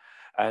problem.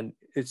 And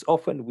it's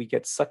often we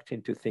get sucked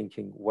into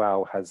thinking,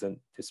 wow, hasn't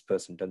this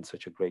person done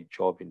such a great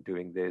job in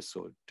doing this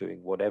or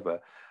doing whatever?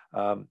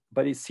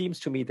 But it seems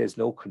to me there's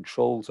no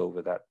controls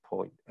over that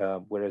point.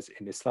 Whereas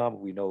in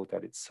Islam, we know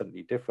that it's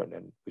suddenly different,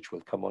 and which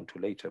we'll come on to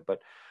later.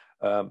 But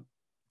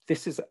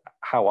this is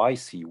how I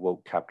see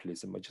woke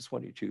capitalism. I just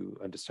wanted to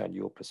understand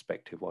your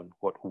perspective on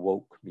what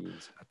woke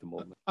means at the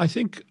moment. I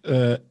think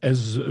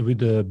as with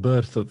the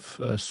birth of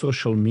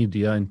social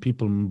media and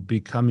people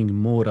becoming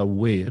more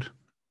aware,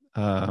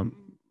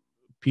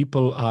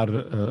 people are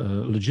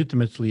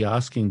legitimately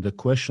asking the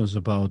questions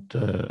about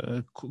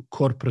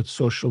corporate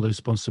social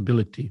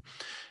responsibility.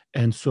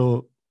 And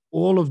so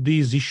all of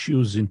these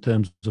issues in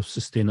terms of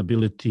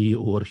sustainability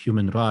or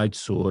human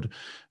rights or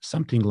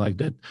something like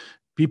that,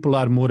 people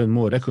are more and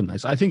more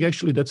recognized. I think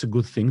actually that's a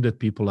good thing that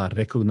people are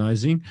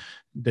recognizing,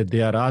 that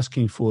they are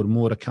asking for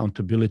more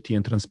accountability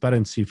and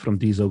transparency from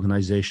these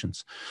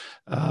organizations.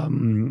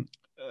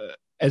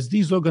 As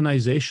these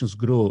organizations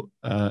grow,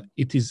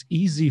 it is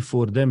easy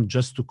for them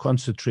just to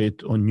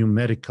concentrate on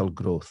numerical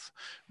growth.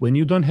 When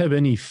you don't have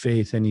any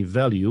faith, any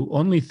value,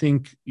 only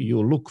thing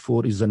you look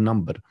for is a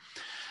number.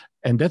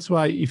 And that's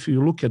why if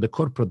you look at the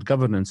corporate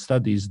governance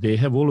studies, they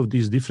have all of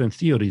these different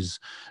theories.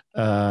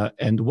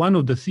 And one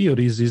of the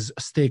theories is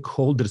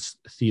stakeholders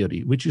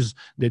theory, which is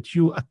that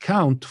you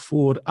account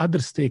for other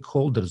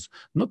stakeholders,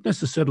 not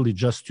necessarily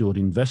just your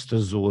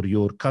investors or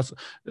your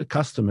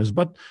customers,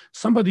 but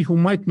somebody who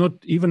might not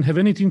even have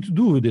anything to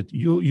do with it.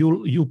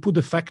 You put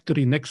a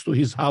factory next to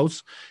his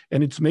house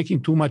and it's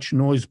making too much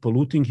noise,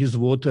 polluting his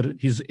water,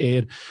 his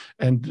air,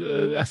 and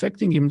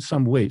affecting him in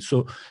some way.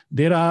 So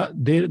there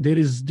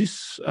is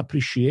this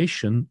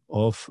appreciation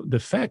of the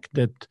fact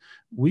that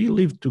we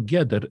live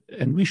together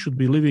and we should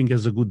be living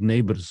as a good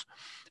neighbors.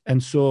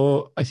 And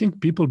so I think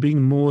people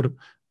being more,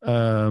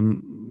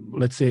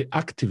 let's say,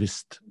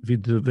 activist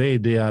with the way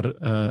they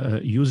are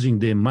using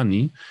their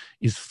money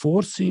is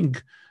forcing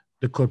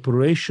the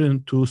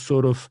corporation to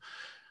sort of,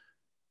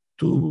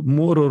 to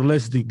more or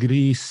less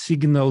degree,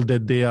 signal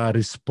that they are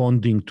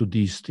responding to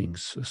these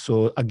things.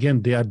 So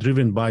again, they are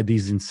driven by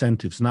these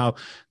incentives. Now,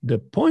 the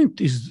point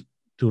is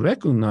to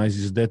recognize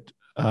is that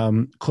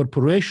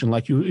corporation,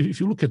 if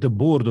you look at the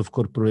board of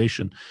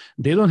corporation,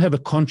 they don't have a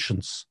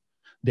conscience.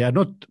 They are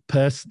not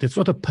it's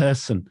not a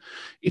person.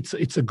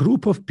 It's a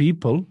group of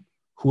people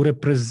who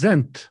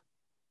represent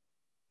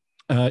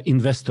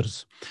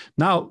investors.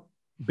 Now,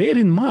 bear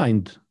in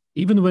mind,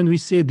 even when we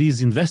say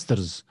these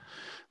investors,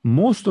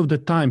 most of the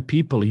time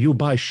you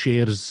buy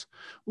shares,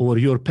 or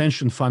your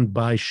pension fund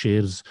buys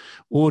shares,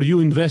 or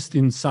you invest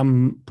in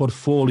some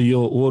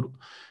portfolio, or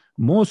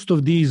most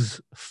of these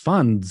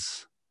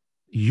funds,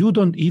 you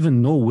don't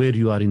even know where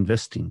you are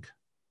investing.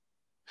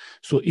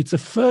 So it's the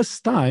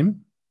first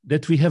time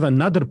that we have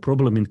another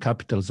problem in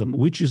capitalism,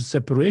 which is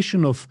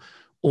separation of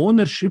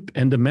ownership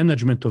and the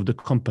management of the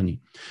company.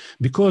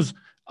 Because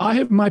I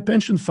have my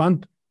pension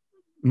fund,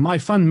 my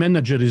fund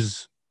manager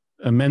is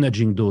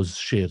managing those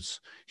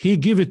shares. He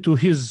give it to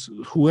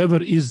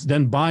whoever is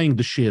then buying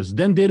the shares.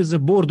 Then there is a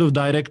board of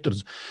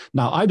directors.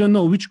 Now, I don't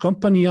know which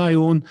company I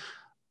own.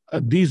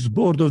 These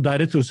board of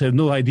directors have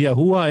no idea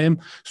who I am.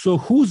 So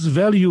whose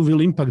value will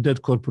impact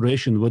that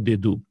corporation, what they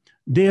do?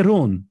 Their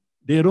own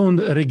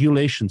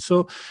regulation.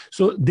 So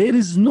there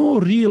is no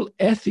real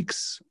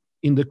ethics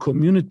in the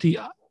community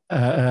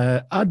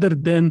other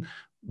than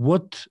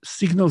what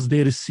signals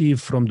they receive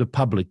from the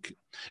public.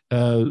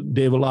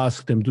 They will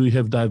ask them, do you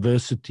have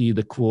diversity,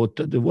 the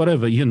quota,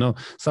 whatever,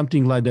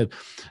 something like that.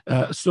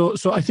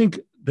 So I think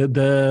that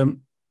the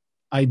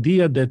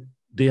idea that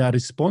they are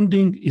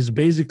responding is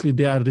basically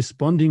they are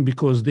responding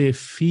because they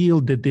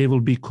feel that there will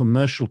be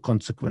commercial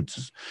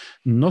consequences,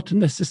 not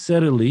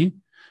necessarily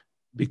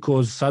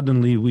because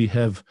suddenly we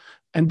have,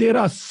 and there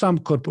are some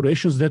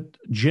corporations that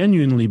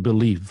genuinely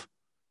believe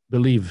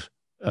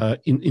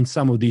in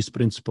some of these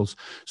principles.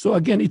 So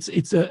again,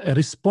 it's a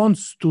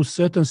response to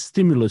certain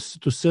stimulus,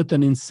 to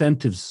certain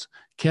incentives,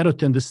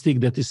 carrot and the stick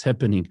that is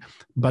happening.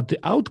 But the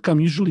outcome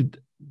usually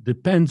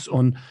depends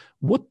on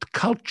what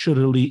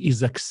culturally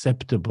is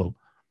acceptable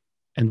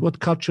and what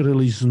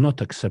culturally is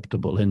not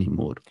acceptable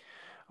anymore.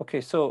 Okay,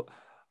 so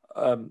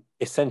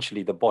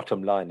essentially the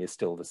bottom line is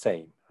still the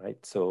same, right?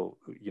 So,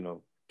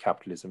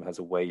 capitalism has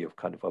a way of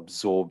kind of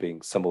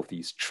absorbing some of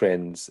these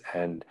trends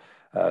and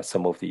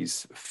some of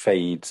these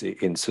fades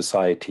in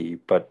society,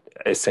 but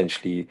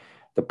essentially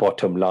the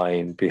bottom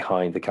line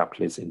behind the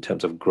capitalism in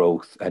terms of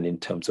growth and in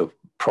terms of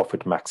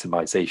profit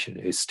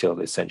maximization is still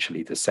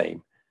essentially the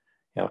same.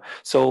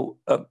 So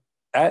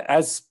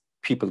as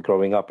people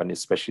growing up, and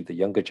especially the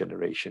younger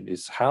generation,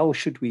 is how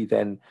should they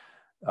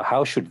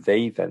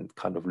then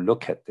kind of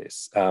look at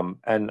this?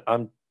 And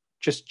I'm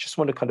just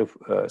want to kind of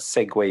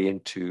segue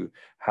into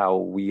how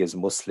we as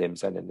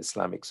Muslims and an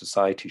Islamic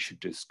society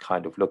should just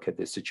kind of look at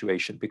this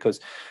situation,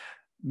 because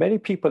Many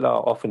people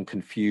are often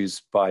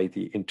confused by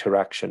the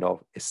interaction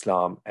of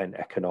Islam and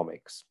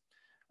economics.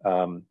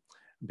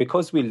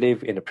 Because we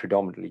live in a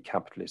predominantly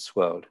capitalist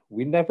world,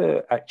 we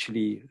never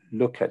actually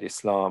look at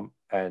Islam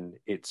and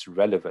its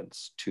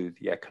relevance to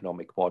the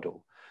economic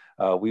model.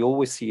 We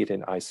always see it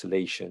in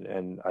isolation,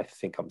 and I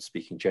think I'm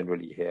speaking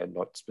generally here,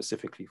 not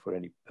specifically for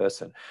any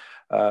person.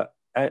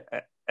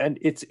 And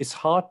it's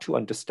hard to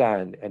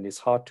understand, and it's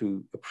hard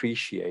to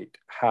appreciate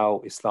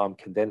how Islam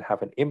can then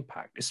have an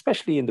impact,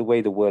 especially in the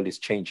way the world is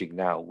changing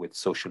now with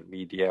social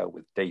media,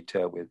 with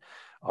data, with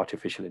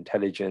artificial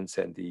intelligence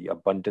and the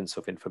abundance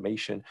of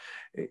information.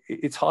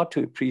 It's hard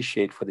to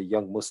appreciate for the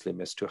young Muslim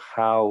as to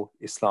how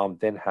Islam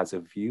then has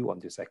a view on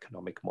this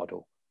economic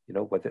model,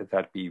 whether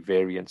that be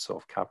variants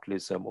of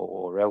capitalism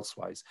or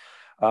elsewise.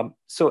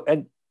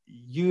 And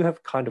you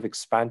have kind of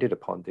expanded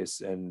upon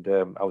this, and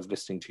I was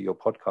listening to your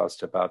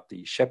podcast about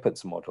the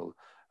shepherd's model,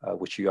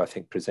 which you, I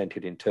think,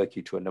 presented in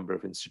Turkey to a number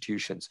of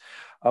institutions.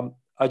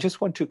 I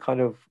just want to kind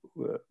of,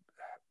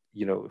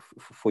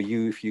 for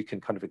you, if you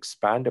can kind of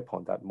expand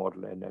upon that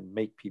model and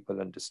make people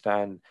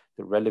understand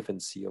the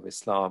relevancy of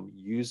Islam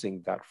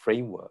using that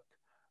framework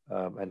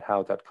and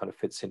how that kind of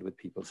fits in with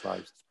people's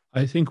lives.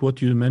 I think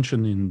what you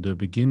mentioned in the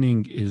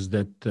beginning is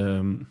that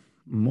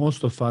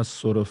most of us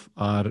sort of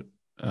are,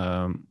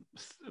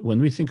 when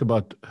we think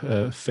about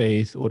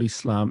faith or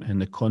Islam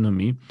and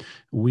economy,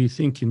 we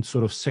think in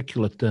sort of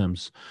secular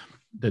terms,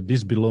 that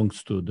this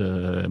belongs to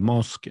the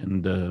mosque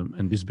and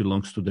this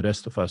belongs to the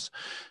rest of us.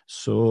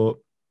 So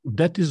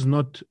that is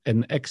not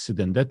an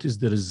accident. That is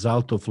the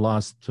result of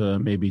last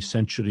maybe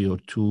century or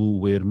two,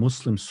 where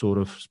Muslims sort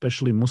of,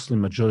 especially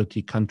Muslim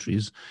majority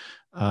countries,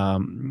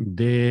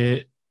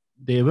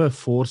 there were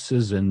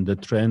forces and the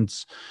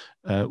trends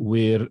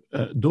where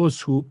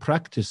those who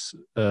practice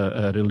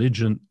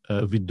religion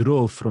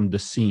withdraw from the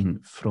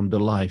scene, from the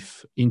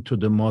life, into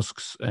the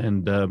mosques.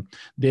 And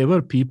there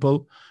were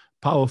people,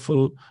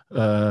 powerful,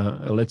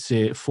 let's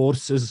say,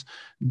 forces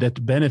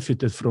that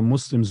benefited from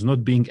Muslims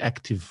not being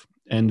active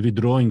and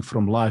withdrawing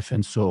from life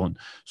and so on.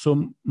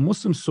 So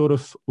Muslims sort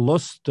of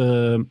lost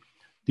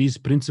these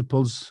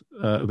principles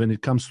when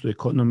it comes to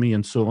economy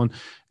and so on.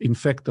 In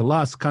fact, the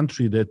last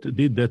country that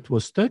did that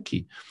was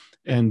Turkey.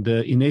 And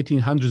in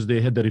 1800s,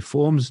 they had the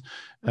reforms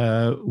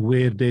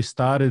where they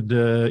started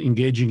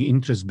engaging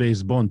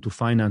interest-based bond to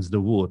finance the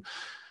war.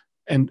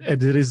 And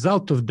as a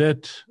result of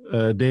that,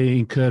 they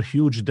incur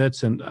huge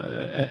debts, and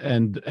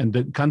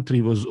the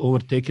country was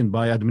overtaken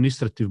by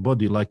administrative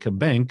body like a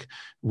bank,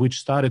 which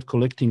started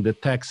collecting the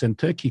tax, and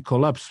Turkey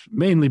collapsed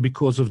mainly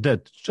because of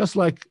that. Just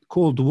like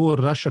Cold War,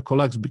 Russia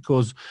collapsed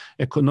because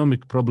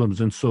economic problems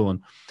and so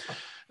on.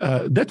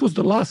 That was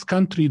the last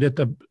country that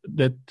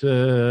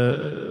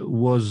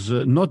was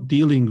not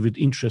dealing with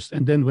interest.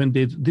 And then when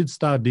they did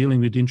start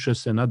dealing with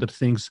interest and other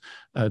things,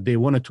 they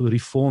wanted to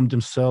reform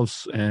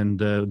themselves, and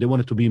they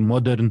wanted to be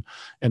modern.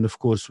 And of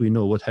course, we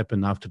know what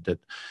happened after that.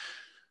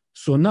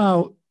 So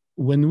now,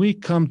 when we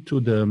come to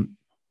the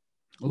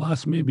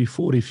last maybe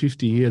 40,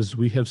 50 years,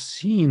 we have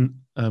seen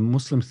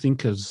Muslim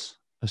thinkers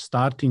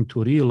starting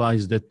to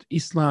realize that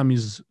Islam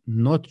is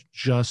not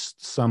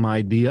just some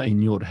idea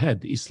in your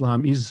head.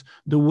 Islam is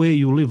the way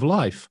you live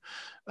life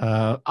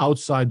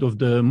outside of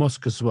the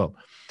mosque as well.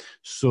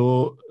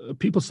 So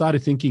people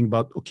started thinking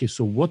about, okay,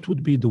 so what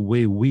would be the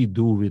way we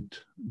do with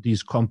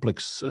these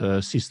complex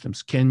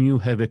systems? Can you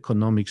have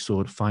economics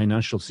or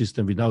financial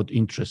system without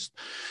interest?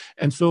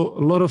 And so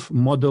a lot of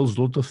models,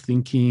 a lot of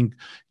thinking.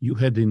 You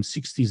had in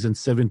 60s and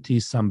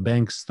 70s, some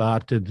banks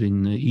started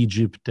in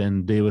Egypt,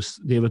 and they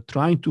were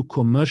trying to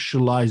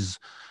commercialize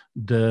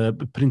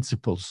the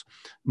principles.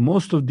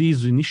 Most of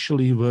these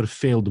initially were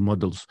failed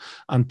models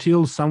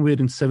until somewhere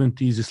in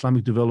 70s,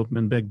 Islamic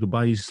Development Bank,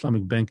 Dubai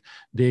Islamic Bank,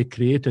 they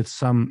created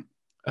some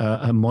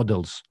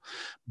models.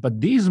 But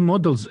these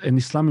models and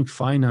Islamic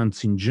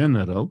finance in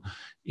general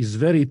is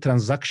very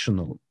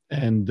transactional.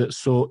 And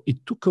so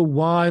it took a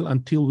while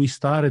until we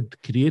started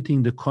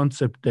creating the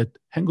concept that,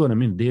 hang on a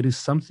minute, there is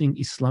something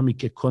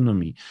Islamic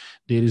economy,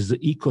 there is an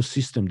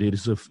ecosystem,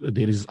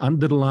 there is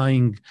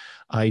underlying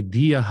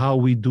idea how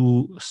we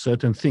do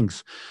certain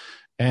things.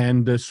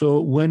 And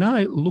so when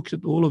I looked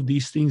at all of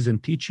these things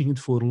and teaching it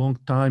for a long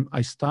time,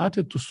 I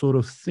started to sort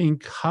of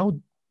think,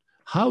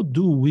 how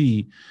do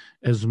we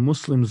as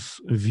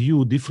Muslims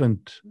view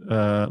different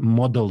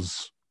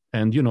models?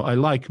 And, I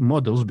like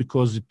models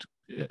because it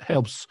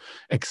helps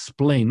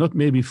explain, not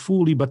maybe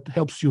fully, but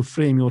helps you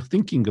frame your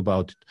thinking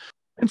about it.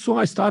 And so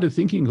I started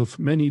thinking of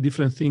many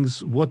different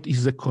things. What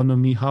is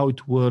economy? How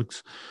it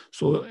works?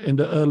 So in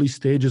the early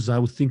stages, I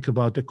would think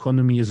about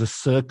economy as a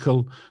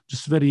circle,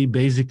 just very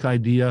basic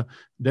idea,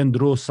 then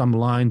draw some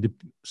line,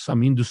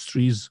 some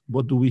industries.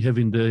 What do we have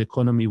in the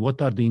economy?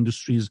 What are the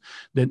industries?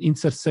 Then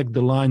intersect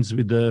the lines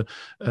with the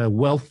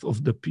wealth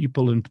of the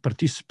people and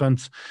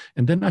participants.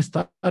 And then I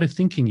started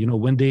thinking,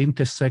 when they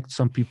intersect,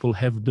 some people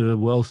have the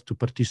wealth to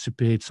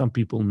participate. Some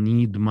people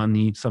need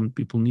money. Some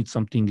people need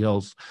something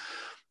else.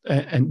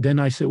 And then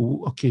I said,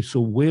 okay, so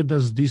where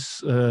does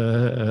this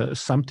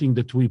something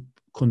that we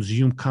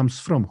consume comes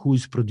from, who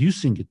is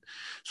producing it.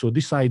 So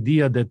this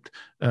idea that,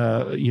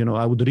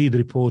 I would read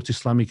reports,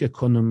 Islamic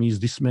economy is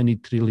this many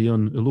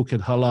trillion, look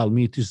at halal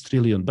meat is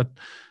trillion, but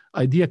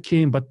idea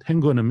came, but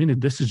hang on a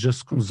minute, this is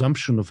just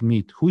consumption of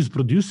meat. Who is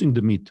producing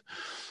the meat?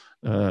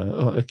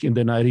 And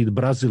then I read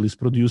Brazil is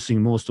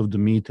producing most of the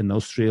meat, in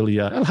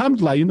Australia.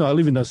 Alhamdulillah, I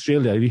live in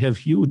Australia. We have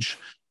huge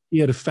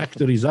here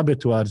factories,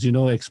 abattoirs,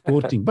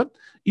 exporting. But,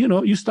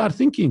 you start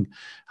thinking,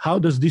 how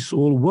does this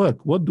all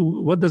work? What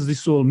does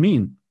this all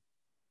mean?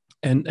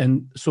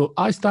 And so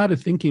I started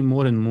thinking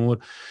more and more.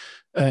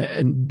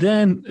 And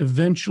then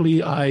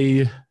eventually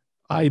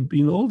I've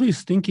been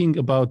always thinking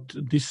about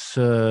this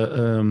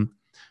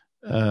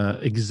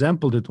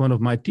example that one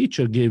of my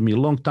teachers gave me a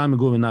long time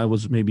ago when I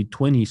was maybe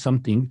 20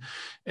 something.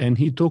 And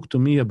he talked to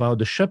me about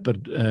the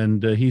shepherd.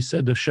 And he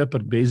said the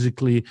shepherd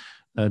basically,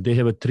 they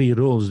have 3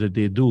 roles that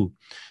they do.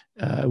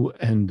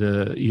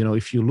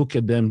 If you look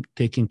at them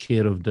taking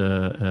care of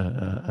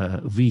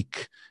the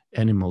weak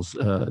animals,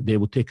 they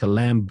would take a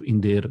lamb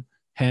in their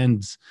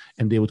hands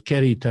and they would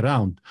carry it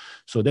around.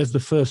 So that's the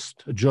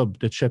first job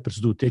that shepherds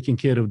do, taking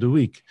care of the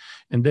weak.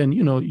 And then,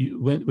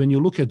 when you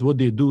look at what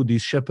they do,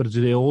 these shepherds,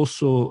 they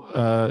also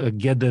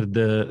gather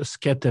the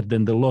scattered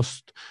and the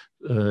lost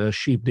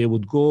sheep. They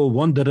would go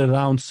wander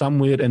around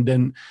somewhere, and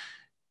then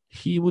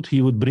he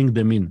would bring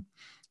them in.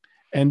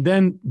 And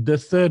then the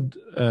third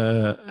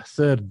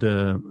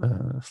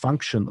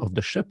function of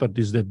the shepherd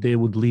is that they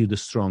would lead the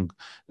strong.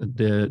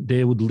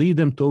 They would lead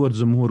them towards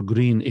the more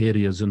green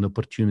areas and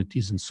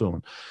opportunities and so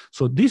on.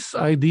 So this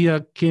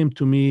idea came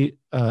to me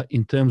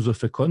in terms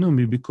of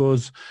economy,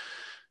 because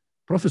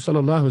Prophet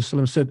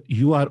ﷺ said,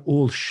 you are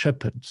all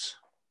shepherds.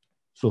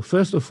 So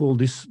first of all,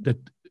 that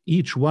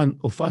each one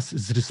of us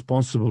is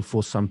responsible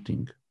for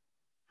something.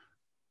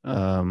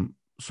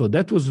 So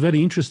that was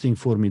very interesting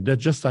for me, that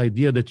just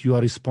idea that you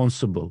are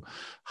responsible,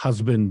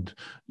 husband,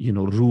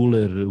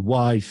 ruler,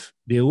 wife,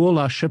 they all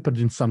are shepherds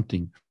in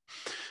something.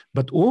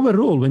 But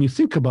overall, when you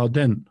think about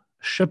then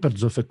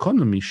shepherds of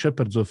economy,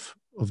 shepherds of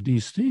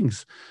these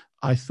things,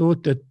 I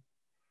thought that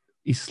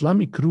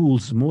Islamic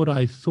rules, more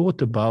I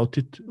thought about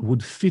it,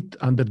 would fit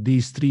under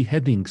these 3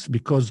 headings,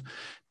 because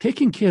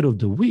taking care of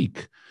the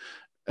weak,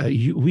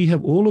 we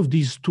have all of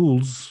these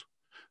tools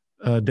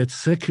that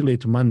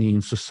circulate money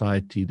in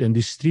society and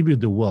distribute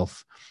the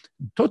wealth.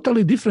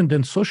 Totally different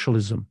than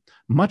socialism,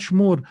 much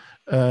more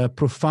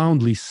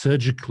profoundly,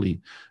 surgically,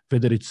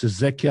 whether it's a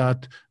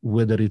zakat,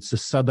 whether it's a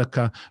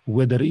sadaqah,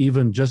 whether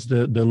even just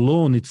the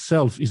loan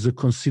itself is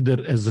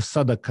considered as a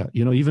sadaqah.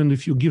 Even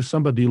if you give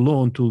somebody a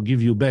loan to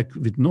give you back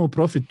with no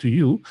profit to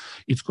you,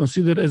 it's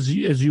considered as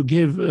you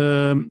gave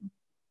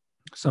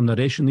some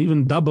narration,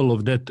 even double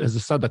of that as a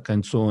sadaqah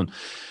and so on.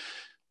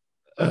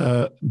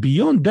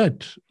 Beyond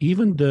that,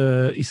 even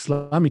the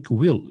Islamic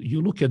will,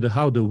 you look at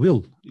how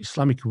the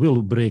Islamic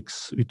will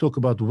breaks. We talk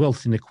about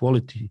wealth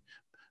inequality.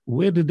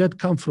 Where did that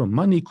come from?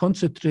 Money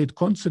concentrate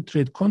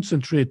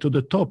to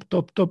the top.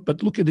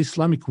 But look at the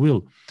Islamic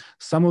will.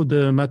 Some of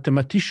the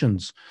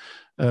mathematicians,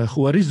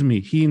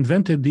 Khwarizmi, he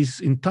invented this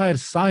entire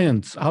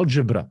science,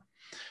 algebra,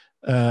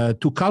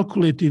 to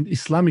calculate the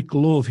Islamic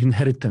law of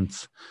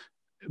inheritance.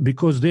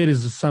 Because there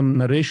is some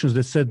narrations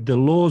that said the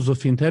laws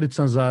of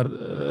inheritance are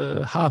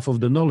half of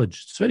the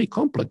knowledge. It's very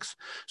complex.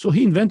 So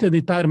he invented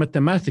entire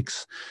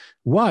mathematics.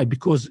 Why?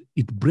 Because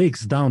it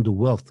breaks down the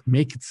wealth,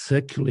 make it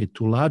circulate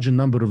to a larger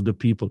number of the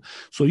people.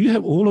 So you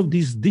have all of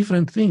these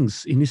different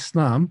things in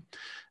Islam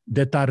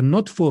that are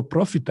not for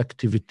profit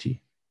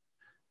activity,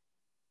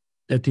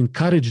 that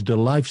encourage the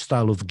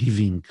lifestyle of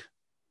giving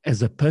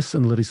as a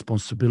personal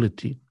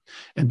responsibility.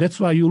 And that's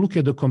why you look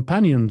at the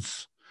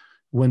companions.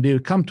 When they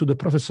come to the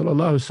Prophet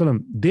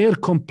ﷺ, their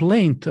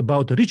complaint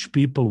about rich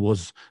people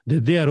was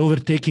that they are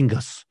overtaking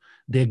us.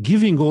 They're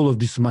giving all of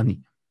this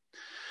money.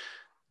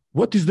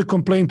 What is the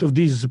complaint of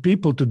these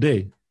people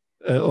today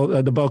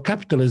about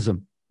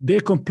capitalism?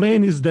 Their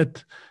complaint is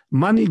that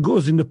money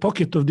goes in the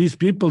pocket of these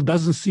people,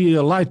 doesn't see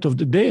a light of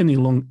the day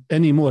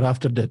anymore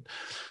after that.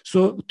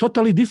 So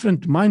totally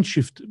different mind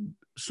shift.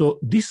 So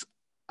this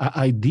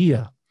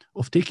idea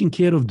of taking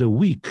care of the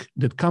weak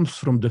that comes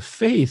from the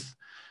faith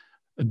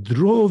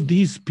drove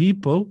these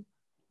people.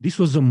 This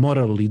was a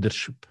moral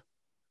leadership.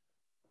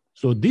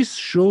 So this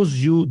shows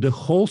you the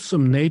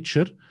wholesome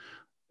nature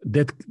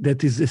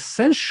that is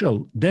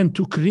essential then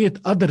to create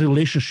other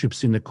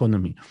relationships in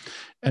economy.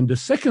 And the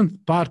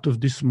second part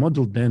of this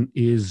model then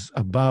is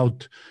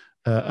about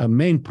a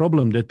main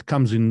problem that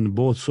comes in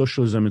both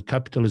socialism and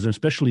capitalism,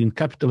 especially in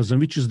capitalism,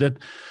 which is that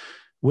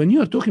when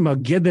you are talking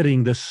about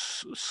gathering the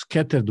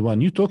scattered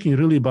one, you're talking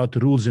really about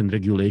rules and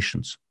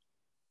regulations.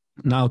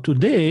 Now,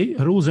 today,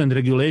 rules and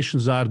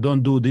regulations are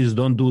don't do this,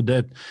 don't do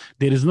that.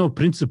 There is no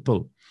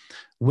principle.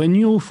 When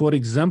you, for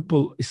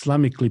example,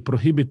 Islamically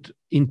prohibit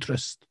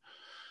interest,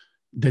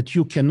 that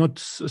you cannot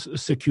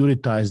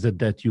securitize the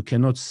debt, you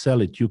cannot sell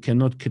it, you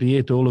cannot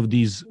create all of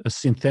these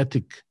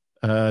synthetic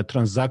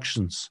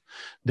transactions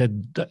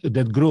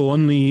that grow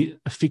only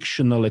a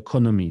fictional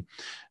economy.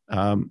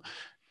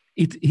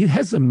 It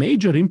has a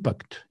major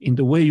impact in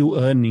the way you're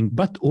earning,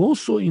 but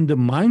also in the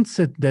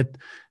mindset that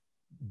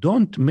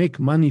don't make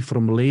money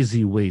from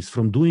lazy ways,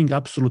 from doing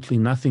absolutely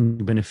nothing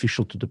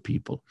beneficial to the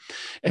people.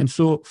 And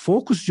so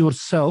focus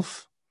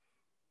yourself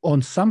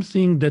on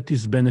something that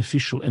is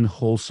beneficial and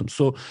wholesome.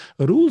 So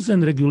rules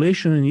and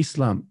regulation in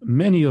Islam,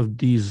 many of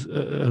these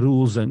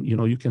rules, and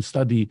you can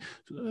study,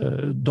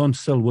 don't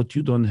sell what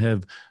you don't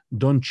have,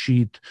 don't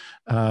cheat,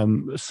 there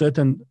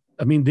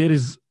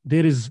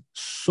is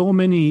so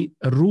many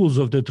rules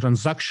of the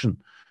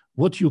transaction,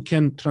 what you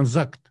can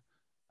transact.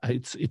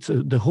 It's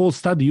the whole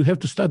study. You have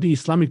to study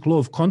Islamic law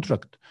of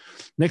contract.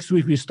 Next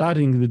week, we're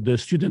starting with the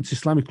students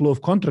Islamic law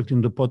of contract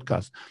in the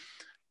podcast,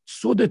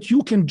 so that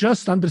you can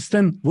just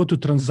understand what to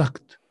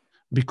transact,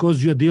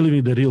 because you're dealing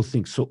with the real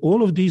thing. So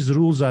all of these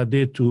rules are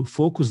there to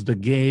focus the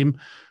game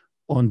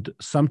on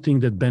something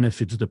that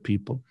benefits the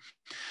people.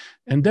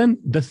 And then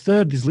the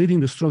third is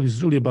leading the strong,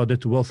 is really about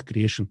that wealth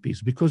creation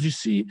piece, because you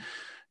see,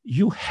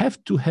 you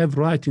have to have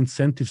right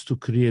incentives to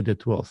create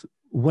that wealth.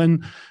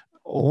 When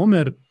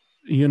Omer,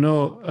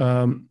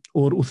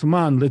 or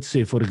Uthman, let's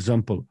say, for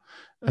example,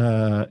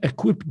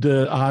 equip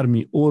the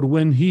army, or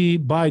when he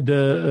buy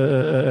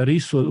the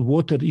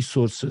water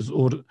resources,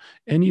 or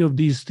any of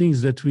these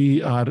things that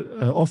we are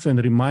often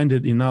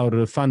reminded in our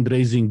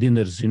fundraising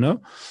dinners,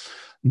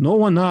 no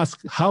one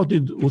asked, how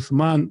did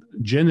Uthman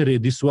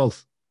generate this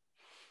wealth?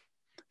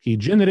 He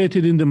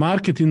generated in the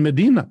market in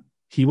Medina.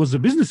 He was a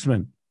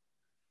businessman.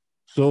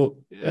 So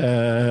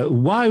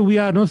why we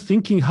are not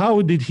thinking,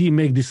 how did he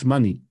make this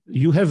money?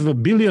 You have a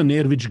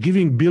billionaire which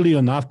giving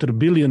billion after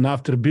billion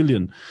after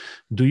billion.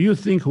 Do you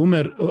think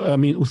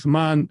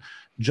Uthman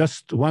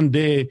just one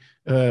day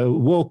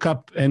woke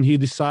up and he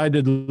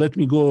decided, let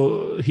me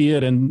go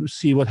here and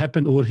see what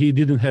happened? Or he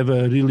didn't have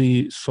a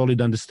really solid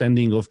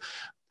understanding of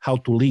how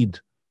to lead,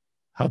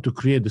 how to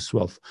create this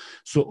wealth.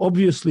 So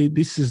obviously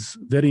this is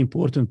very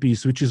important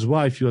piece, which is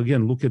why if you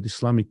again look at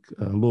Islamic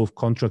law of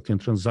contract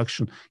and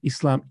transaction,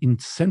 Islam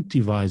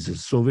incentivizes.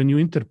 So when you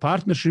enter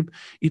partnership,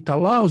 it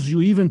allows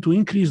you even to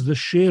increase the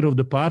share of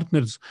the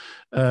partner's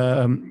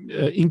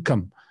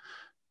income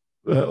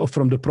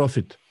from the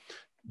profit,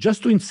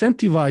 just to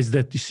incentivize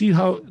that. You see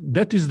how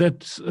that is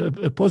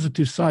a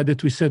positive side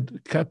that we said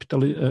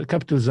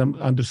capitalism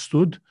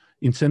understood,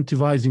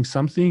 incentivizing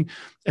something,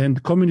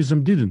 and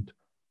communism didn't.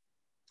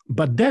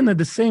 But then at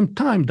the same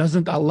time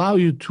doesn't allow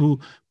you to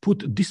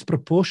put a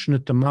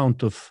disproportionate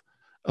amount of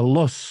a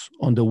loss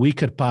on the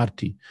weaker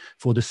party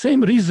for the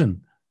same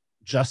reason,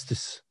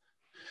 justice.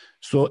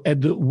 So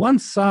at the one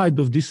side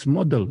of this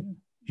model,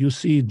 you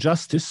see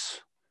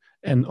justice,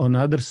 and on the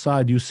other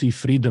side, you see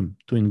freedom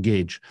to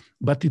engage.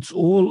 But it's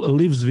all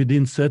lives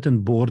within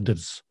certain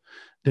borders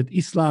that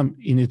Islam,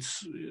 in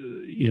its,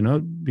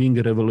 being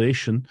a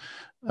revelation,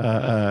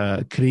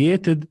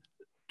 created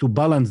to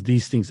balance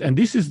these things. And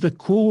this is the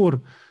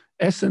core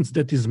essence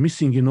that is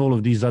missing in all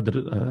of these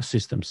other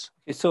systems.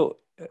 So,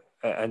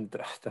 and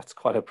that's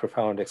quite a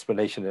profound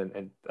explanation,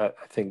 and I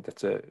think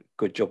that's a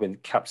good job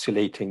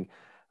encapsulating,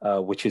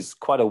 which is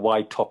quite a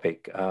wide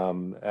topic,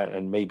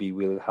 and maybe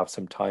we'll have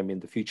some time in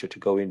the future to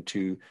go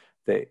into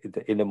the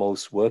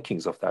innermost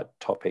workings of that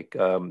topic.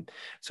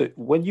 So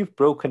when you've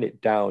broken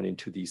it down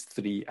into these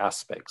three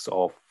aspects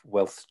of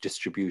wealth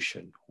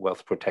distribution,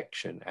 wealth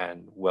protection,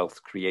 and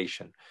wealth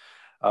creation,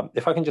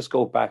 if I can just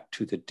go back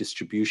to the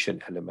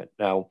distribution element.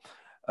 Now,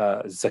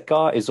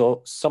 zakah is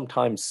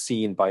sometimes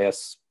seen by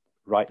us,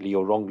 rightly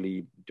or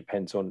wrongly,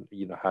 depends on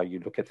how you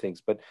look at things,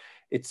 but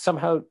it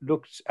somehow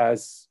looks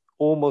as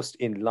almost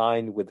in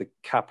line with the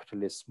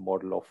capitalist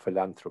model of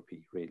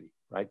philanthropy, really,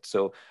 right?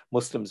 So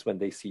Muslims, when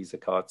they see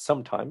zakat,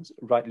 sometimes,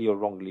 rightly or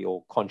wrongly,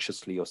 or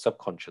consciously or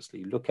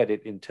subconsciously, look at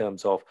it in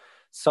terms of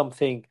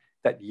something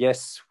that,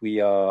 yes, we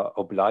are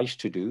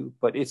obliged to do,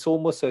 but it's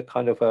almost a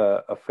kind of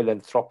a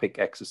philanthropic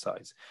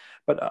exercise.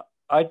 But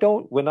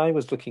when I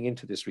was looking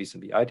into this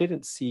recently, I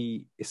didn't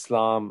see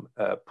Islam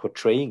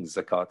portraying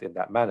zakat in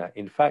that manner.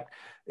 In fact,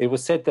 it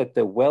was said that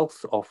the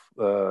wealth of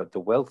the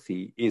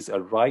wealthy is a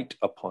right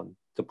upon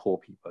the poor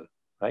people,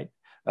 right?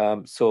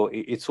 So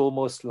it's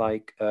almost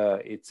like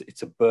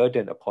it's a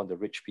burden upon the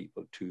rich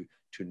people to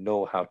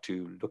know how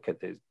to look at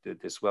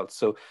this wealth.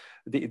 So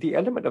the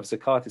element of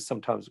zakat is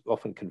sometimes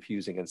often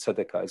confusing, and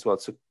sadaqah as well.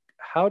 So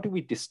how do we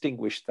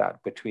distinguish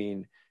that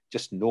between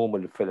just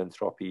normal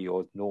philanthropy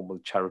or normal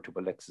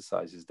charitable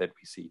exercises that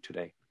we see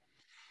today?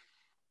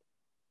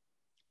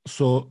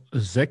 So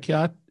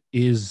zakat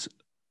is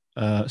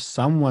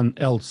someone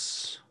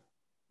else's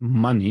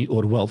money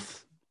or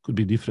wealth, could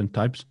be different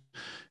types,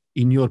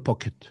 in your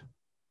pocket.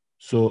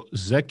 So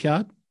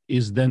zakat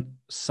is then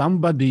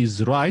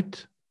somebody's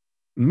right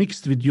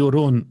mixed with your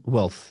own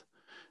wealth.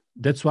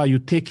 That's why you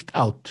take it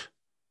out.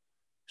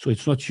 So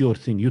it's not your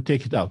thing. You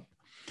take it out.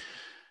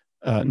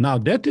 Now,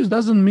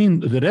 doesn't mean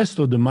the rest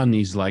of the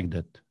money is like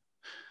that.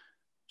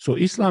 So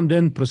Islam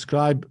then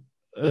prescribe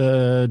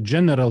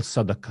general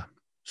sadaqah.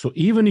 So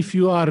even if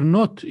you are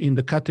not in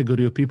the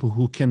category of people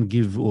who can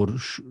give or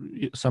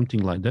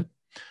something like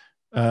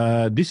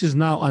that, this is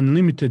now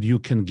unlimited, you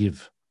can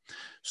give.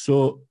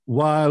 So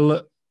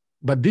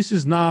but this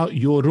is now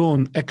your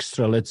own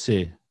extra, let's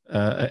say,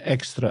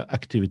 extra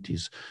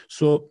activities.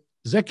 So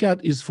Zakat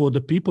is for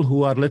the people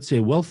who are, let's say,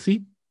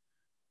 wealthy,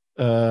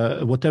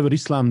 whatever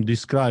Islam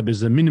describes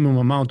as a minimum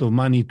amount of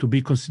money to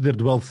be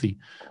considered wealthy.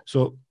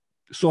 So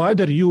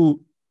either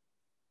you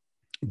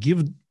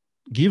give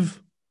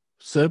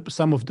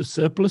some of the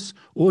surplus,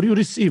 or you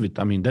receive it.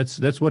 I mean,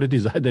 that's what it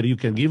is. Either you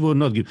can give or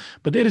not give.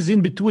 But there is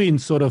in between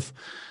sort of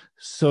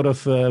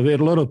where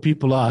a lot of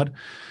people are.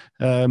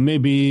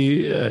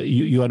 Maybe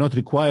you are not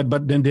required,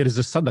 but then there is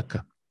a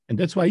sadaqah. And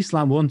that's why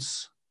Islam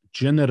wants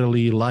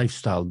generally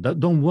lifestyle.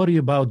 Don't worry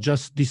about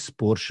just this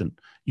portion.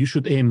 You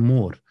should aim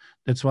more.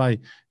 That's why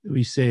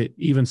we say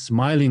even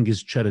smiling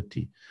is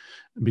charity,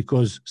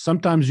 because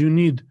sometimes you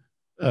need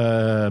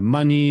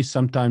money,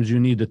 sometimes you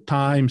need the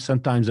time,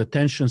 sometimes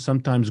attention,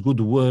 sometimes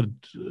good word.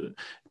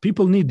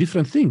 People need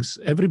different things.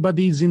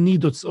 Everybody is in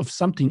need of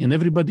something, and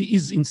everybody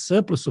is in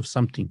surplus of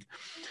something.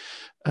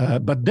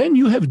 But then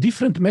you have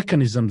different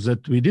mechanisms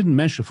that we didn't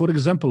mention. For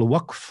example,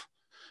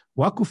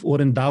 waqf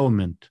or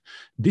endowment.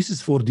 This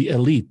is for the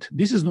elite.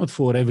 This is not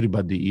for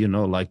everybody,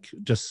 like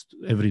just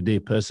everyday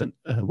person.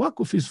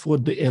 Waqf is for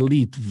the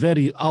elite,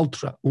 very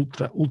ultra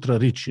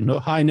rich,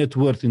 high net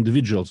worth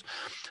individuals.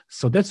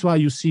 So that's why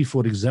you see,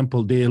 for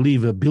example, they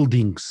leave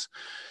buildings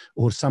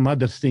or some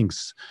other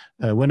things.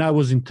 When I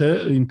was in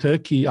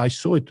Turkey, I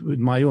saw it with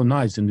my own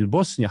eyes. And in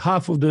Bosnia,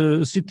 half of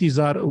the cities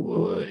are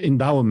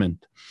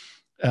endowment.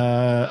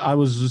 I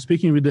was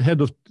speaking with the head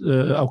of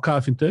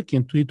Awqaf in Turkey,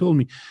 and he told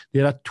me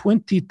there are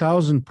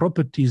 20,000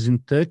 properties in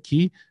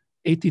Turkey,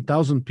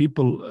 80,000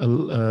 people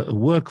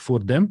work for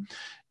them,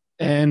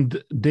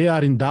 and they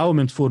are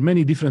endowments for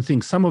many different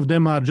things. Some of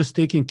them are just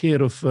taking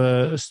care of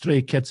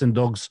stray cats and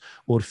dogs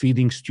or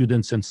feeding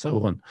students and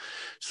so on.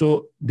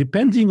 So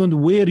depending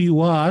on where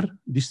you are,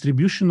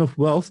 distribution of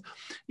wealth,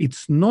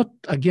 it's not,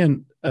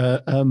 again,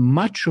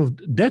 much of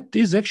that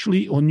is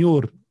actually on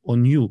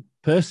you.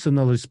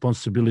 Personal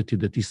responsibility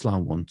that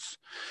Islam wants.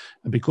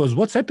 Because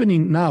what's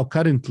happening now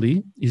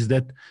currently is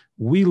that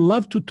we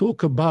love to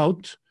talk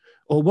about,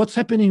 or what's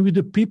happening with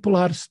the people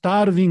are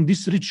starving,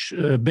 this rich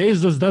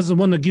Bezos doesn't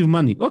want to give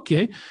money.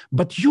 Okay,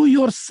 but you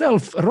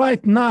yourself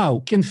right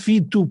now can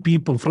feed 2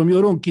 people from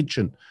your own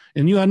kitchen,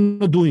 and you are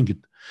not doing it.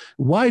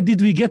 Why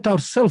did we get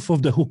ourselves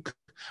off the hook?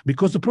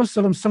 Because the Prophet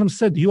ﷺ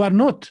said, you are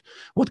not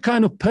what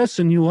kind of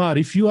person you are.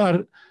 If you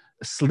are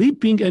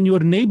sleeping and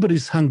your neighbor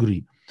is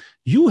hungry,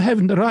 you have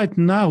right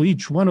now,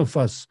 each one of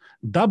us,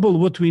 double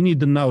what we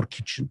need in our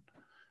kitchen.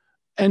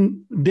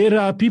 And there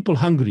are people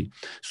hungry.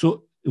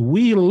 So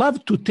we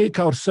love to take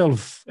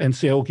ourselves and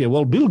say, okay,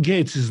 well, Bill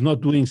Gates is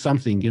not doing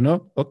something,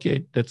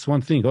 Okay, that's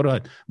one thing, all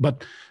right.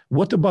 But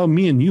what about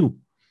me and you?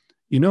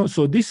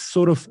 So this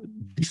sort of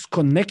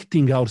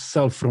disconnecting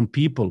ourselves from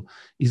people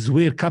is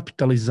where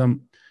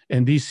capitalism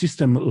and this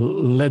system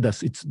led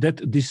us. It's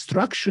that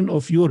destruction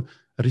of your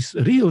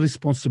real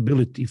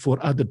responsibility for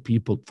other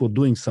people, for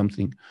doing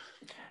something.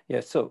 Yeah,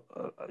 so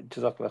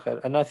Jazakallah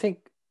khair. And I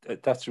think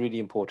that's really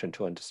important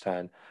to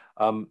understand.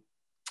 A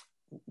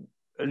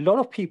lot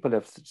of people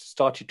have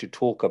started to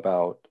talk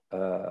about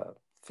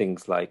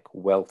things like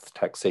wealth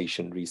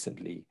taxation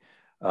recently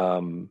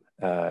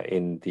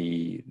in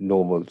the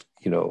normal,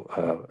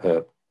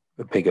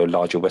 bigger,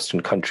 larger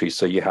Western countries.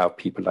 So you have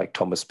people like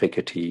Thomas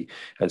Piketty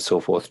and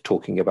so forth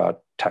talking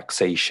about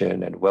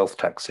taxation and wealth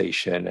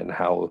taxation and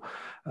how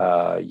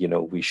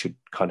we should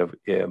kind of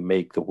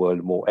make the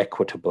world more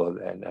equitable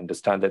and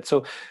understand that.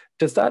 So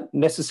does that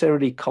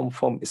necessarily come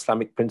from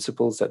Islamic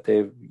principles that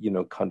they've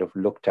kind of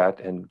looked at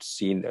and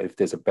seen if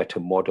there's a better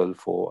model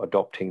for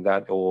adopting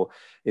that, or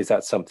is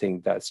that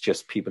something that's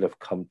just people have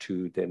come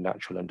to their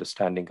natural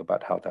understanding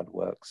about how that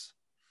works?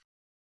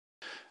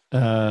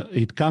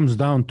 It comes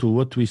down to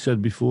what we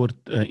said before,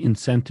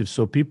 incentives.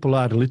 So people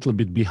are a little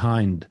bit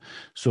behind.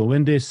 So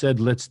when they said,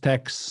 let's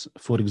tax,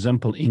 for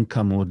example,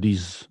 income or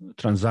these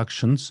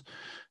transactions,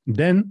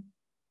 then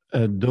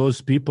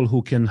those people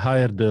who can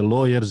hire the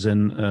lawyers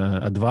and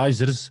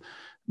advisors,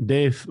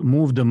 they've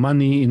moved the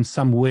money in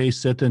some way,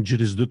 certain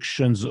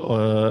jurisdictions,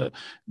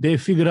 they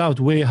figure out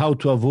a way how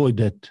to avoid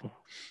that.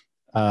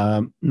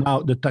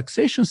 Now, the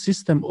taxation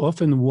system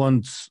often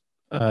wants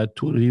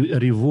to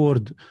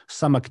reward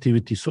some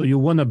activity. So you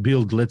want to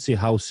build, let's say,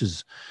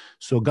 houses.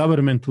 So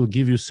government will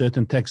give you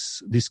certain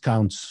tax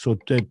discounts so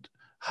that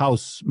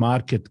house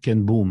market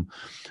can boom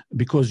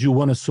because you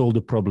want to solve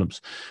the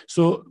problems.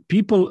 So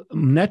people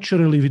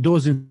naturally with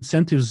those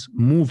incentives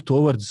move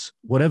towards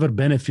whatever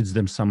benefits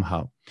them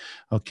somehow.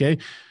 Okay.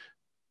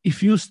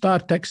 If you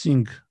start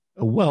taxing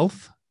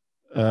wealth,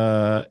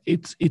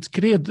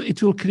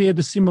 it will create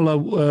a similar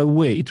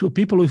way.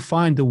 People will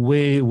find a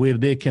way where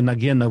they can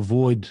again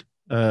avoid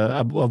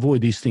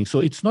these things. So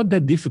it's not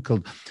that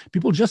difficult.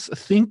 People just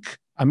think,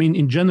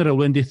 in general,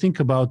 when they think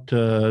about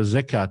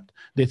zakat,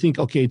 they think,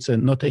 okay, it's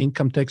not an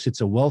income tax,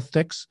 it's a wealth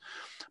tax,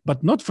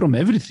 but not from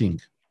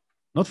everything.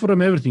 Not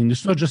from everything.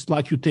 It's not just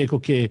like you take,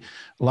 the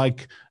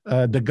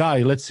guy,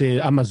 let's say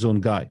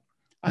Amazon guy.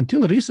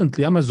 Until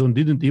recently, Amazon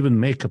didn't even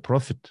make a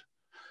profit.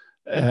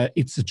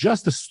 It's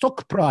just the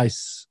stock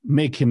price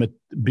make him a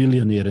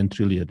billionaire and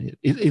trillionaire.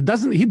 He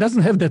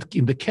doesn't have that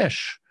in the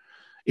cash.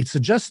 It's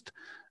just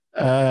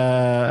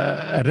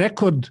a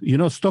record,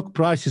 stock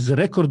price is a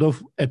record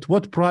of at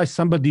what price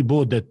somebody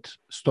bought that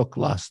stock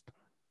last.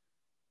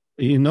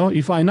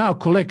 If I now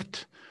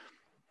collect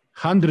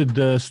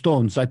 100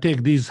 stones, I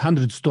take these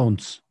 100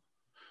 stones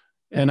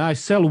and I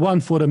sell one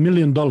for $1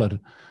 million.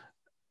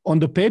 On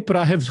the paper,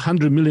 I have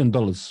 $100 million,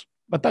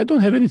 but I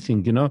don't have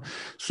anything,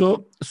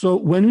 So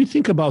when we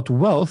think about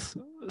wealth,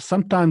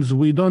 sometimes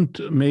we don't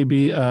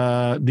maybe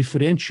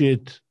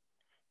differentiate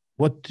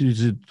what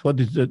is it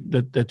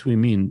that we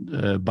mean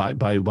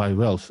by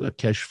wealth,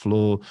 cash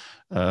flow,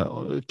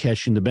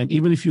 cash in the bank.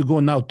 Even if you go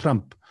now,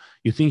 Trump,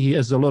 you think he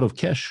has a lot of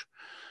cash?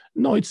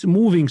 No, it's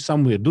moving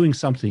somewhere, doing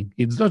something.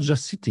 It's not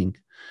just sitting.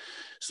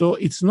 So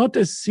it's not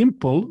as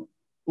simple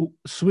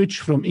switch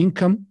from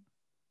income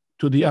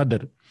to the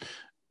other.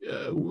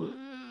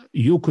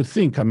 You could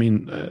think,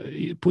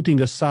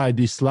 putting aside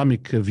the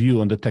Islamic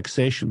view on the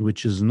taxation,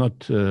 which is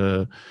not,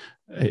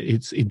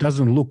 it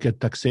doesn't look at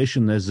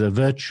taxation as a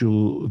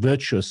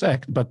virtuous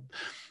act. But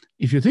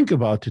if you think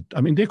about it,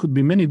 there could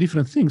be many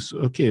different things.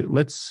 Okay,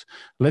 let's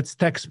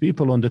tax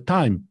people on the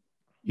time,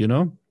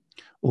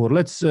 or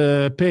let's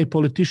pay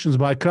politicians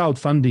by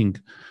crowdfunding.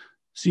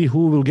 See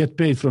who will get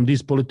paid from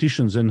these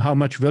politicians and how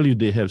much value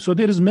they have. So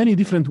there is many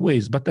different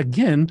ways. But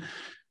again,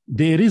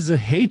 there is a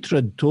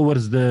hatred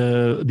towards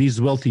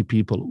these wealthy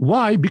people.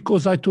 Why?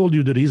 Because I told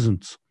you the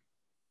reasons.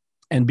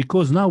 And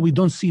because now we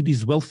don't see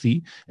these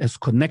wealthy as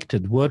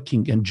connected,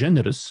 working, and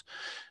generous,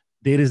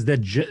 there is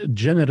that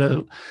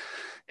general,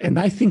 and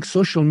I think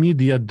social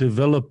media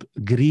develop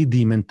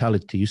greedy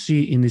mentality. You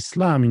see, in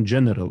Islam in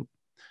general,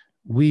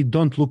 we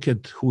don't look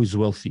at who is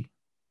wealthy.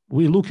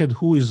 We look at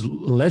who is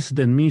less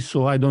than me,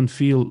 so I don't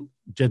feel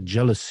that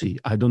jealousy.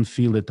 I don't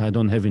feel that I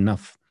don't have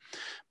enough.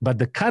 But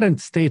the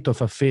current state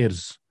of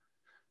affairs,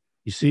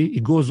 you see,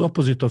 it goes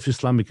opposite of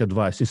Islamic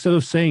advice. Instead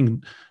of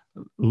saying,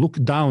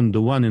 look down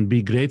the one and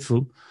be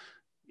grateful,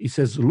 he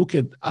says, look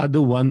at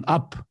other one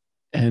up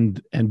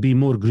and be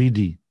more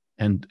greedy.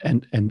 And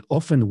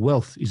often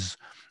wealth is,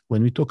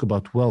 when we talk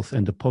about wealth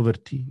and the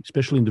poverty,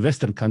 especially in the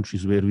Western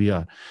countries where we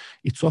are,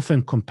 it's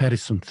often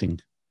comparison thing.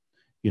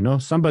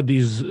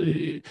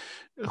 Somebody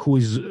who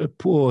is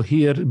poor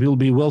here will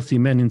be wealthy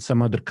man in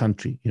some other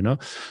country,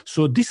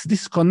 So this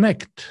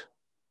disconnect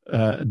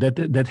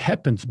that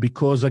happens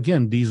because,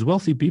 again, these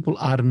wealthy people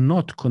are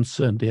not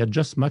concerned. They are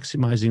just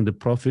maximizing the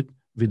profit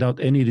without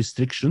any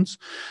restrictions.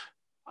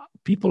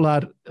 People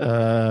are,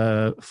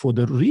 for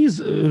the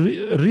reason,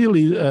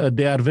 really,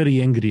 they are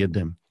very angry at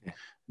them.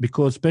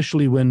 Because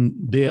especially when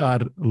they are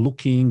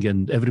looking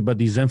and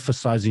everybody is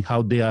emphasizing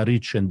how they are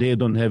rich and they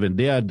don't have it,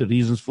 they are the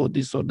reasons for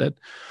this or that.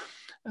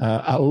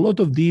 A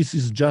lot of this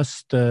is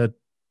just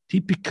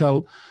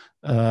typical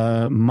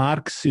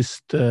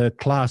Marxist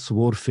class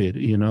warfare,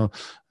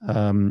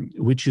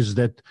 which is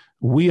that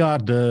we are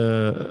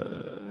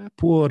the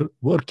poor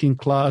working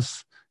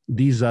class,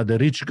 these are the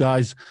rich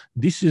guys.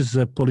 This is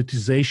a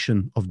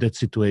politicization of that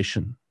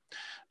situation.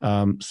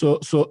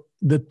 So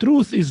the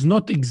truth is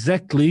not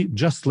exactly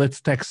just let's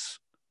tax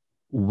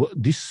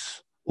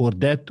this or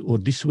that or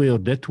this way or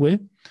that way.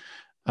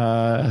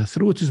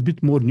 Truth is a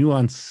bit more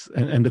nuanced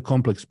and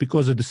complex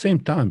because at the same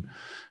time,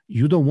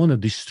 you don't want to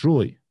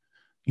destroy.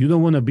 You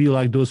don't want to be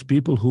like those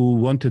people who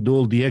wanted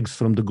all the eggs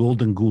from the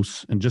golden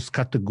goose and just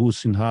cut the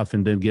goose in half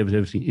and then give it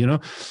everything.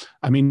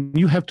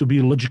 You have to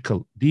be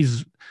logical.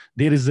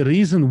 There is a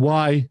reason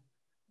why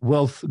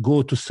wealth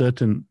go to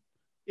certain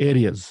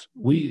areas.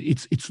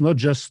 It's not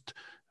just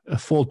a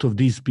fault of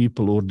these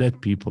people or that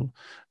people.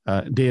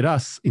 There are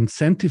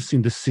incentives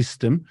in the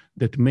system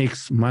that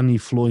makes money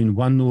flow in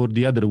one or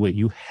the other way.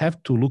 You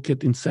have to look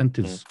at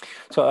incentives.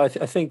 So I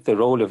think the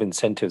role of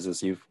incentives,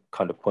 as you've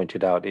kind of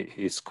pointed out,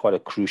 is quite a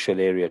crucial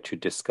area to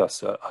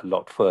discuss a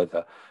lot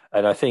further.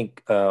 And I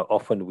think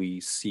often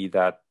we see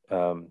that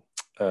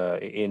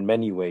in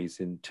many ways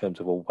in terms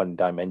of a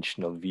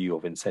one-dimensional view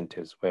of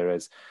incentives,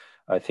 whereas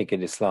I think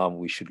in Islam,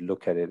 we should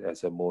look at it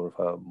as a more of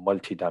a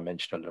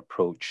multi-dimensional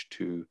approach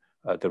to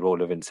the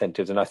role of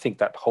incentives. And I think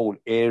that whole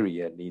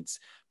area needs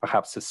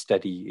perhaps a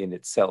study in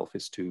itself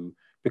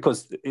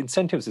because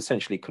incentives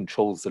essentially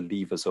controls the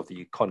levers of the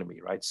economy,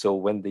 right? So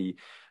when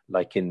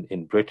like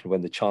in Britain,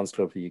 when the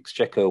Chancellor of the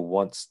Exchequer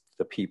wants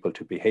the people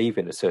to behave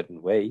in a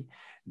certain way,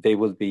 there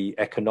will be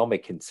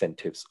economic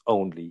incentives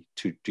only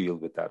to deal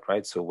with that,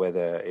 right? So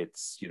whether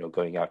it's,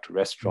 going out to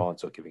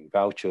restaurants or giving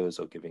vouchers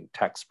or giving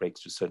tax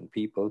breaks to certain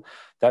people,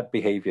 that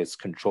behavior is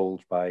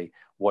controlled by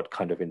what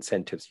kind of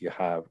incentives you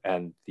have.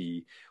 And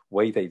the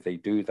way they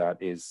do that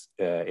is,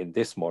 in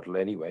this model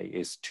anyway,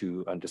 is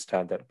to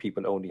understand that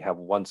people only have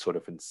one sort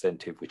of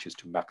incentive, which is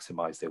to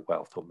maximize their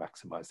wealth or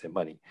maximize their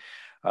money.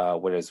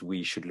 Whereas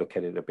we should look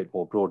at it a bit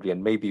more broadly,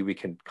 and maybe we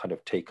can kind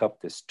of take up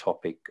this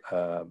topic,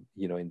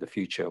 in the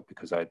future,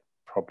 because I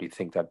probably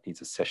think that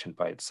needs a session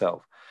by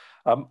itself.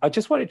 I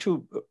just wanted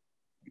to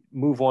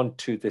move on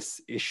to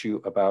this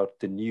issue about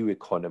the new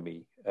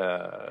economy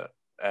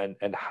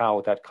and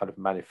how that kind of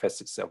manifests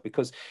itself,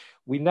 because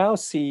we now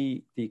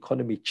see the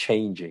economy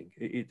changing.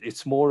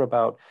 It's more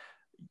about,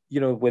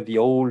 where the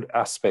old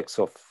aspects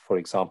of, for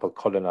example,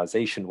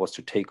 colonization was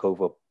to take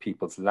over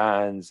people's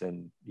lands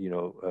and,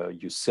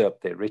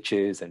 usurp their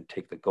riches and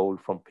take the gold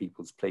from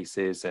people's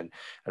places and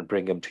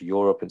bring them to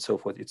Europe and so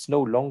forth. It's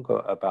no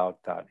longer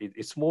about that.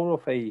 It's more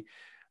of a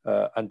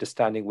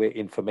understanding where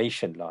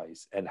information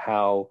lies and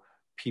how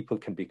people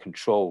can be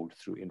controlled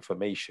through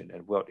information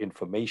and what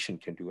information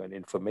can do. And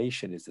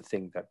information is the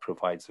thing that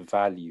provides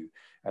value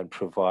and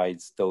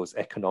provides those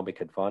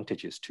economic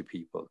advantages to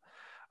people.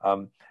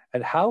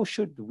 And how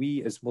should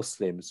we as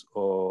Muslims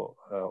or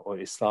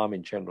Islam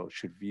in general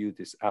should view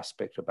this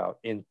aspect about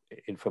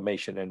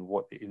information and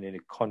what in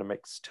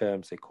economics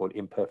terms they call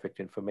imperfect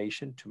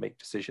information to make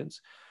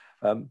decisions?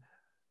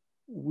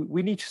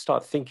 We need to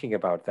start thinking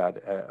about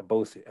that,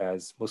 both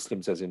as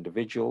Muslims as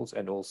individuals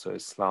and also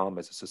Islam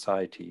as a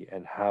society,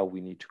 and how we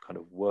need to kind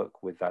of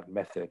work with that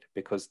method,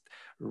 because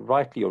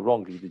rightly or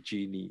wrongly, the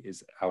genie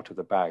is out of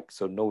the bag.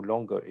 So no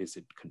longer is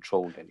it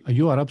controlled anymore.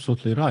 You are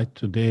absolutely right.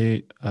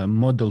 Today,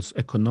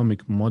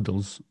 economic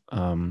models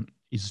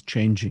is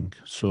changing.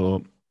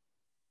 So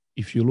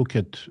if you look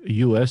at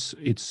US,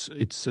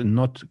 it's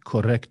not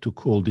correct to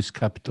call this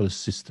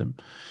capitalist system.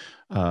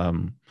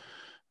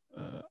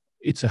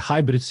 It's a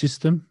hybrid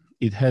system.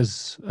 It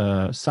has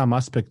some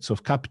aspects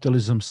of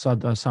capitalism,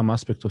 some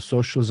aspects of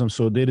socialism.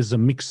 So there is a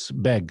mixed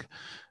bag,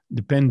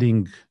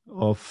 depending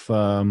of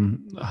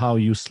how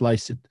you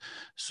slice it.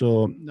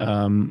 So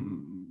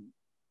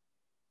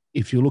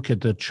if you look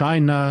at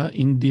China,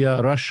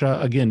 India, Russia,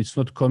 again, it's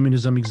not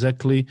communism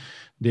exactly.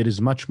 There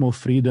is much more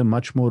freedom,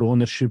 much more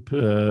ownership,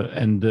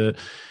 and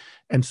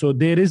so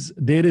there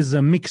is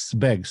a mixed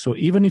bag. So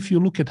even if you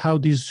look at how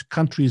these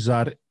countries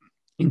are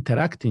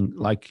interacting,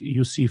 like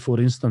you see, for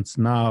instance,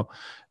 now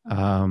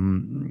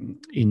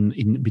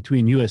in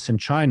between US and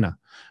China,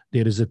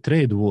 there is a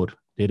trade war,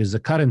 there is a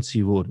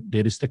currency war,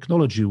 there is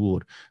technology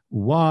war.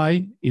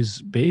 Why?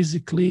 Is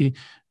basically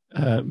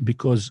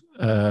because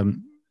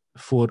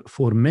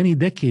for many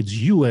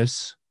decades,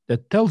 US,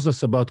 that tells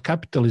us about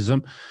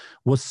capitalism,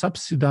 was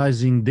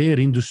subsidizing their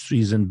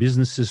industries and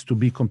businesses to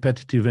be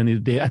competitive,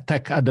 and they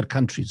attack other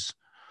countries.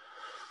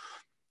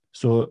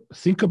 So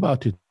think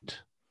about it.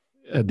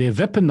 They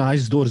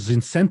weaponize those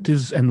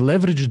incentives and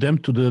leverage them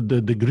to the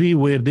degree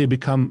where they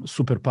become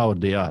superpower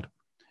they are.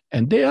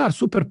 And they are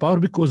superpower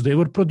because they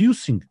were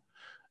producing.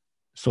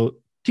 So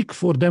tick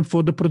for them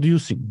for the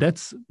producing.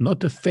 That's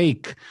not a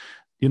fake.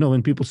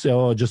 When people say,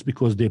 oh, just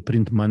because they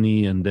print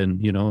money and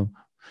then,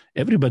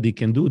 everybody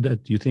can do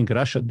that. You think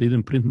Russia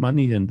didn't print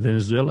money and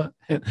Venezuela?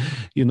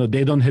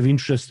 They don't have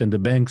interest in the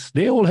banks.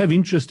 They all have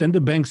interest in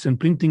the banks and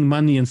printing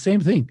money and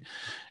same thing.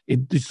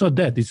 It's not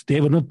that.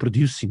 They were not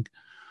producing.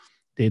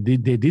 They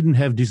didn't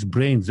have these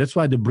brains. That's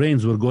why the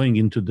brains were going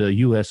into the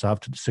US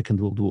after the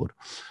Second World War,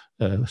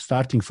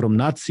 starting from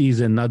Nazis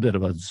and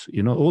others,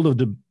 all of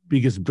the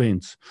biggest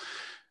brains.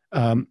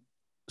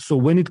 So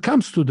when it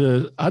comes to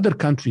the other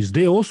countries,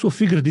 they also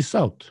figured this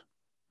out.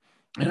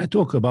 And I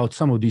talk about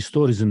some of these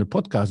stories in the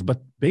podcast,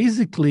 but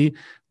basically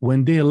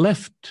when they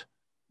left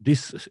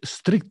this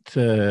strict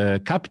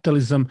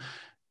capitalism,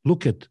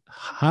 look at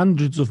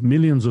hundreds of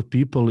millions of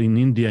people in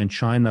India and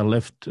China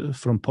left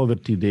from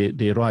poverty,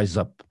 they rise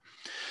up.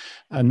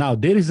 Now,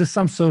 there is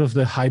some sort of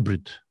a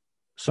hybrid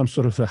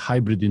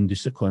in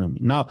this economy.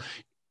 Now,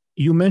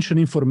 you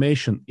mentioned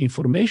information.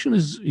 Information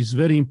is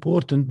very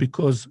important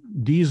because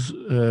these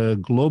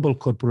global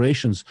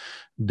corporations,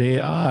 they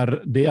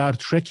are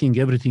tracking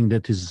everything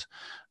that is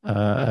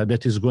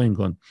going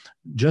on.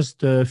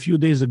 Just a few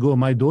days ago,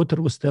 my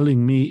daughter was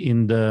telling me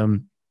in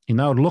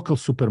our local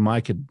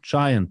supermarket,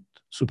 giant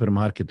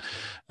supermarket,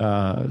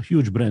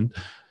 huge brand,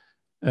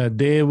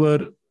 there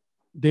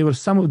were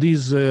some of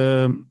these.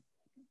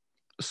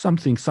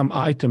 Some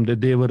item that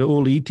they were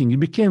all eating. It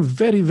became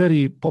very,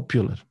 very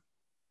popular.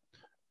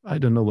 I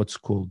don't know what's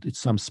called. It's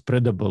some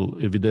spreadable.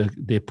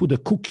 They put a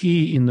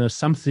cookie in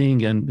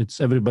something and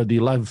it's everybody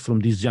love from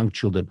these young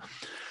children.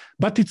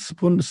 But it's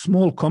one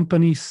small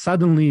company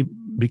suddenly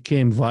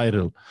became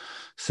viral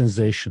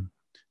sensation.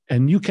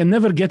 And you can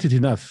never get it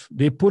enough.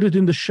 They put it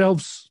in the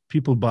shelves,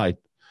 people buy it.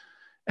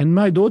 And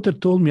my daughter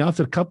told me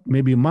after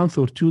maybe a month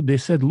or two, they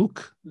said,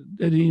 look,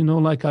 Daddy,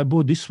 like I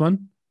bought this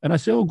one. And I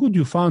said, oh, good,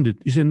 you found it.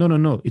 He said,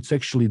 no, it's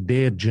actually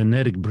their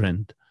generic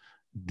brand.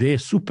 Their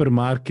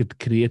supermarket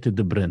created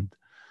the brand,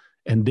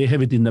 and they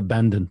have it in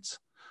abundance.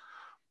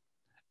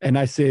 And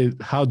I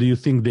said, how do you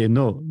think they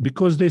know?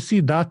 Because they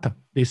see data.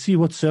 They see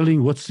what's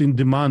selling, what's in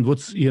demand,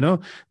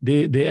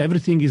 they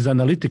everything is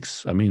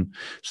analytics. I mean,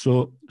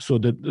 so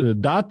the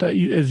data,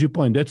 as you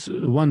point, that's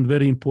one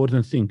very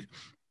important thing.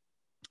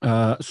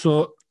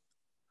 So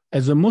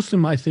as a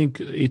Muslim, I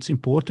think it's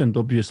important,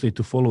 obviously,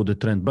 to follow the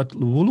trend. But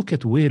we'll look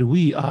at where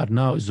we are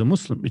now as a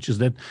Muslim, which is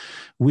that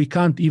we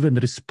can't even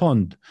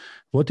respond.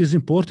 What is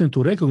important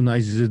to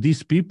recognize is that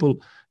these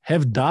people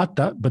have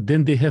data, but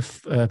then they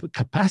have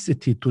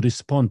capacity to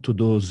respond to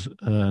those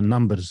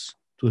numbers,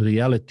 to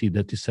reality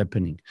that is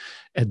happening.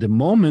 At the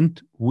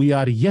moment, we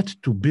are yet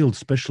to build,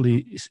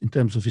 especially in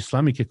terms of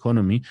Islamic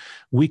economy,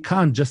 we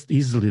can't just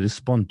easily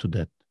respond to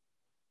that.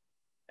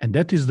 And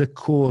that is the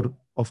core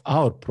of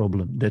our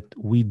problem, that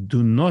we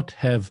do not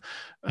have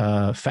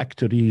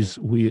factories,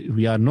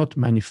 we are not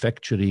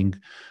manufacturing,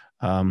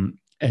 and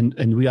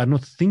we are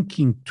not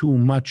thinking too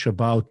much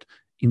about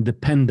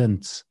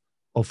independence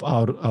of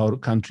our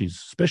countries,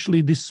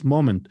 especially this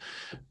moment.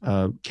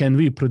 Can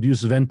we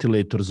produce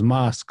ventilators,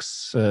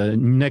 masks,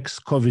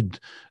 next COVID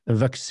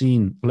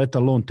vaccine, let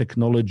alone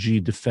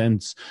technology,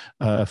 defense,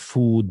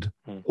 food,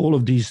 all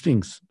of these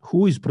things?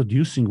 Who is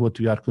producing what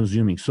we are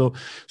consuming? So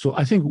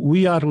I think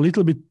we are a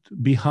little bit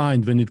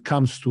behind when it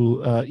comes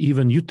to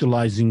even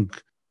utilizing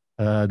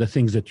the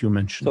things that you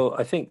mentioned. So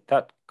I think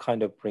that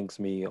kind of brings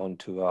me on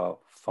to our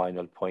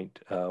final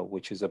point,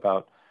 which is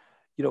about,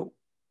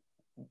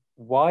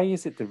 why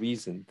is it the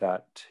reason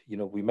that,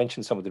 we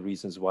mentioned some of the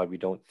reasons why we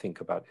don't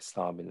think about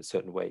Islam in a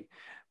certain way,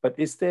 but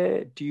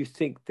do you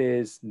think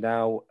there's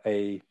now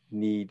a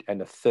need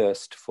and a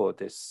thirst for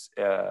this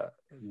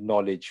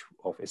knowledge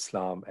of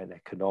Islam and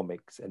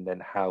economics, and then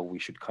how we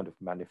should kind of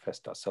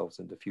manifest ourselves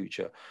in the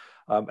future?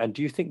 And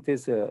do you think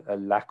there's a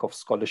lack of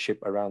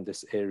scholarship around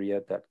this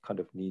area that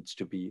kind of needs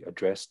to be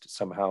addressed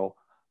somehow?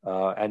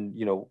 And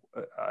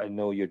I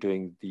know you're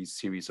doing these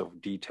series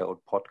of detailed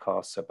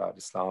podcasts about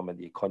Islam and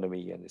the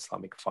economy and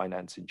Islamic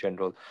finance in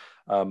general.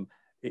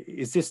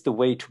 Is this the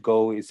way to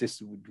go?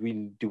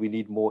 Do we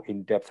need more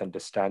in-depth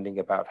understanding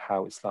about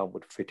how Islam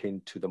would fit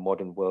into the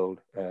modern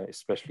world,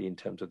 especially in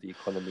terms of the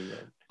economy?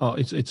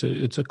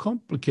 It's a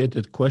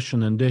complicated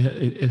question, and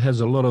it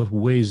has a lot of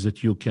ways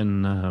that you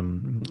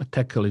can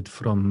tackle it,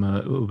 from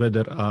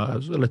whether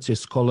let's say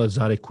scholars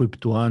are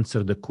equipped to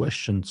answer the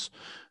questions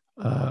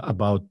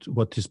about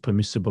what is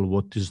permissible,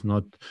 what is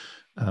not,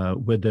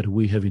 whether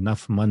we have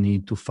enough money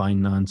to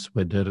finance,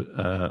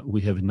 whether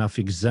we have enough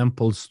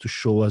examples to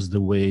show us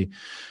the way.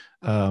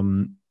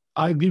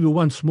 I'll give you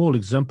one small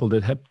example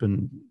that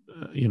happened.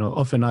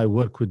 Often I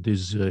work with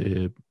these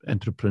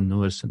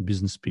entrepreneurs and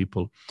business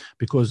people,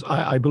 because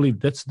I believe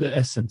that's the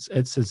essence.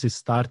 Essence is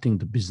starting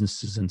the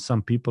businesses, and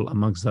some people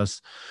amongst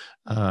us,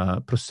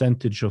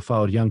 percentage of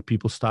our young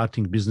people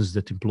starting business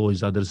that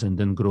employs others, and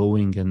then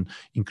growing and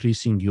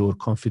increasing your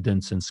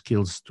confidence and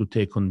skills to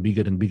take on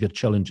bigger and bigger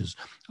challenges.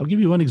 I'll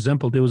give you one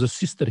example. There was a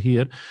sister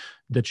here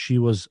that she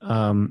was,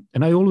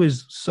 and I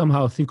always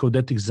somehow think of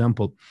that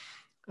example.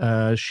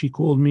 She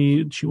called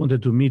me. She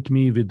wanted to meet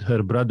me with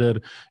her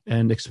brother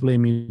and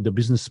explain me the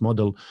business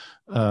model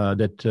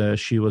that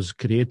she was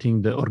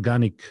creating, the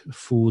organic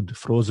food,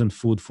 frozen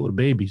food for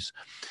babies.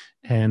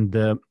 And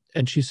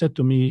she said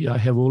to me, I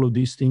have all of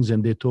these things,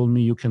 and they told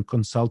me you can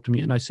consult me.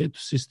 And I said to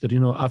sister,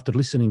 after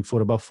listening for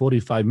about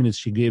 45 minutes,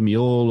 she gave me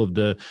all of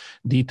the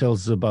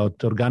details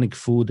about organic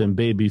food and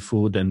baby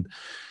food and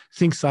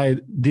things I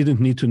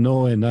didn't need to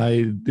know, and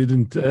I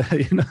didn't,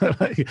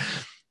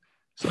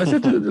 So I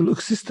said to her,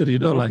 look, sister,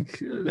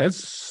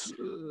 that's,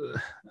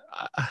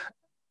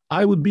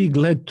 I would be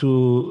glad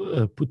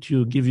to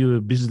give you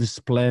a business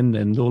plan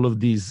and all of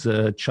these,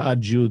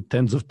 charge you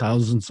tens of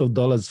thousands of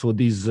dollars for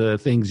these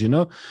things,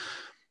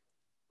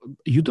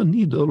 You don't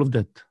need all of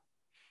that.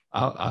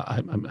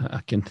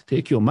 I can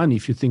take your money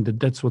if you think that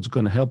that's what's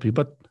going to help you,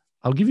 but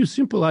I'll give you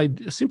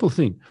a simple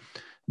thing.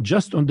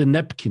 Just on the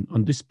napkin,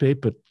 on this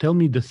paper, tell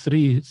me the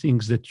 3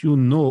 things that you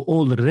know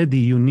already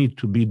you need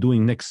to be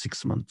doing next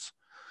 6 months.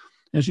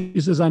 And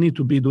she says, I need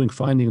to be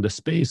finding the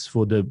space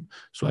so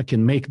I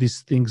can make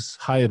these things,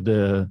 hire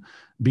the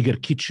bigger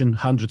kitchen,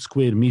 100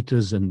 square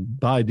meters, and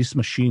buy this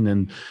machine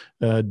and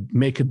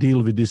make a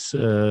deal with this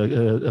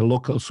a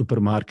local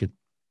supermarket.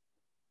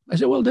 I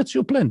said, well, that's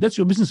your plan. That's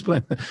your business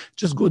plan.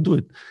 Just go do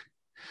it.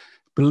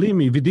 Believe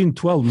me, within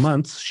 12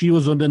 months, she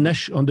was on the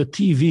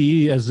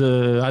TV as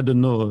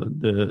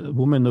the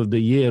woman of the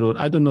year, or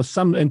I don't know,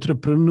 some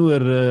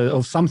entrepreneur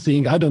of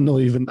something. I don't know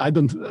even. I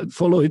don't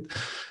follow it.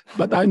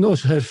 But I know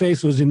her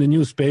face was in the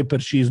newspaper.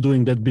 She's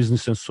doing that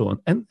business and so on.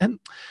 And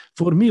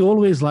for me,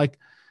 always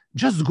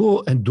just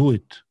go and do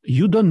it.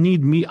 You don't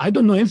need me. I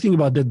don't know anything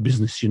about that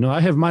business.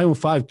 I have my own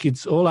 5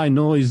 kids. All I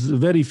know is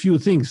very few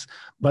things.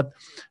 But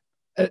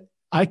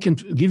I can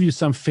give you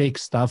some fake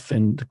stuff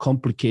and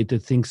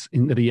complicated things.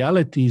 In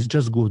reality, is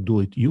just go do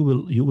it. You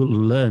will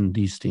learn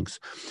these things.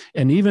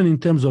 And even in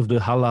terms of the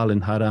halal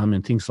and haram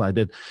and things like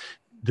that,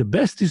 the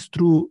best is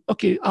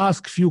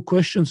ask few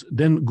questions,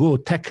 then go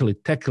tackle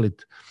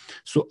it.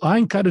 So I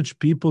encourage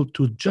people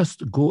to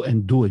just go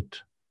and do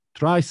it.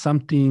 Try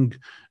something,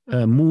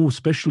 move,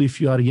 especially if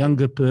you are a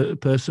younger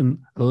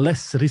person,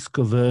 less risk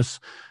averse,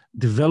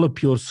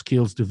 develop your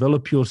skills,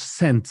 develop your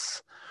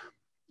sense,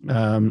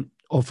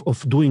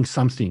 of doing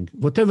something,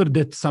 whatever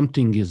that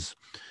something is.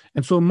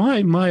 And so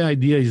my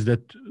idea is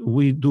that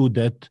we do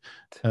that.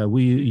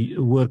 We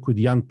work with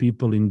young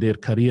people in their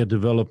career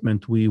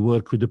development. We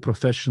work with the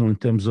professional in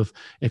terms of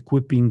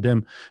equipping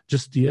them.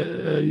 Just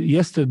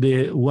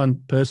yesterday, one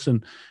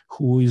person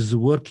who is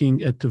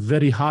working at a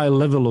very high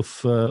level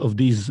of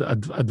these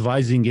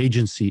advising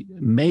agency,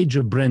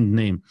 major brand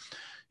name,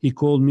 he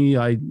called me.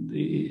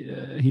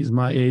 He's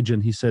my age,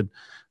 and he said,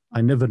 I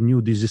never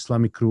knew these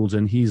Islamic rules,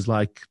 and he's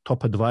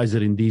top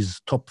advisor in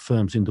these top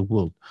firms in the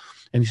world.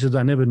 And he said,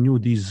 I never knew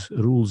these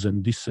rules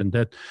and this and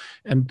that.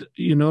 And,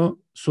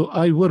 so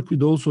I work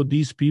with also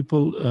these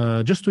people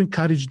just to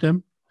encourage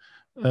them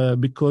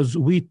because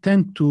we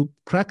tend to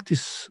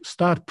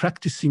start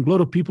practicing. A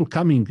lot of people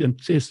coming and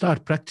say,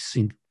 start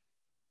practicing.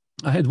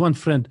 I had one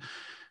friend,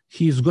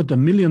 he's got $1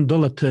 million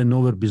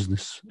turnover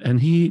business, and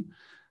he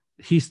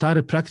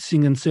started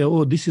practicing and say,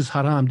 oh, this is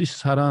haram,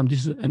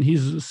 and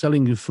he's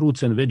selling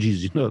fruits and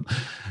veggies,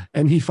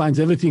 and he finds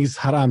everything is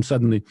haram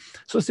suddenly.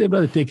 So I say,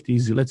 brother, take it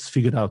easy. Let's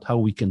figure out how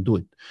we can do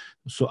it.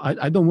 So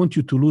I don't want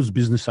you to lose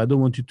business. I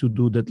don't want you to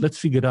do that. Let's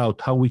figure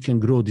out how we can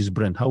grow this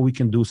brand, how we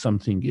can do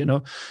something,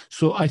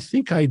 So I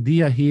think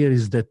idea here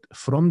is that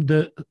from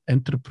the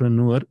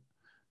entrepreneur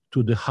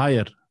to the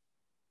hire,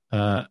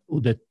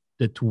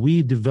 that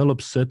we develop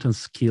certain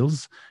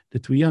skills,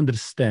 that we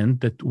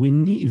understand that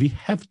we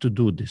have to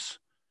do this.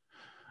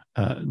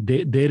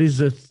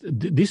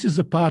 This is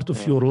a part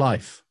of your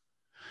life.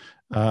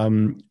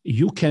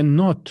 You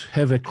cannot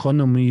have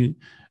economy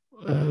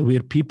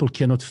where people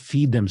cannot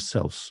feed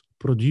themselves,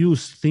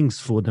 produce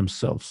things for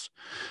themselves.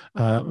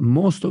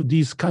 Most of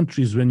these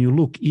countries, when you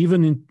look,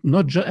 even in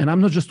and I'm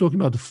not just talking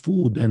about the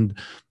food and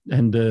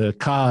the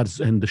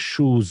cars and the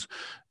shoes,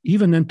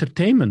 even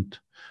entertainment.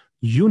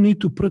 You need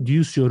to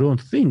produce your own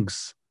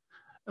things.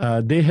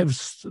 They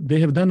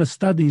have done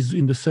studies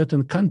in the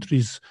certain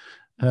countries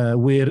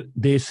where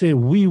they say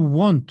we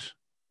want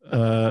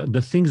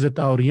the things that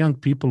our young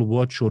people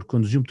watch or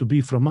consume to be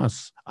from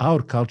us,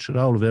 our culture,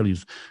 our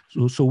values.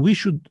 So we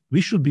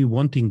should be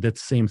wanting that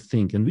same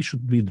thing, and we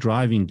should be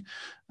driving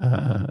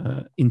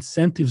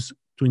incentives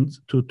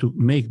to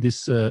make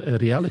this a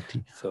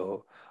reality.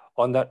 So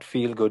on that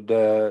feel-good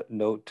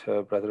note,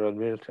 Brother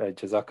Almir,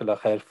 Jazakallah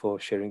khair for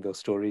sharing those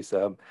stories.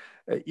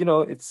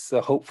 It's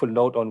a hopeful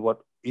note on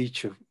what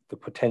each of the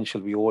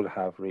potential we all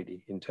have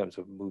really in terms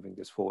of moving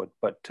this forward.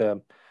 But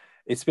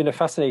it's been a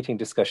fascinating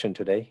discussion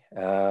today,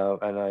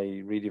 and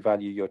I really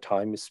value your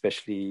time,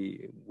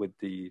 especially with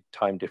the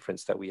time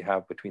difference that we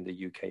have between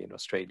the UK and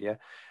Australia.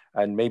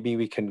 And maybe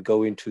we can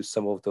go into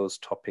some of those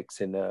topics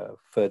in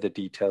further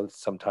detail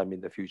sometime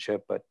in the future.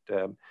 But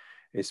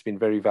it's been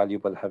very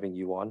valuable having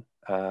you on.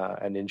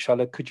 And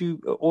inshallah, could you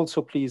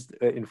also please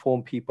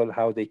inform people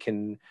how they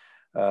can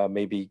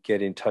maybe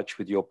get in touch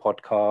with your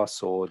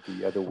podcasts or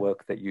the other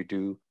work that you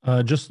do?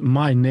 Just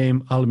my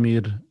name,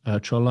 Almir,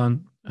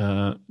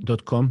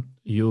 Colan.com.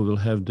 You will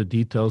have the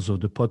details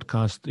of the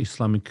podcast,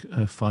 Islamic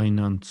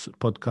Finance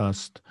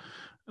podcast,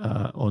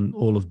 on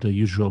all of the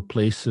usual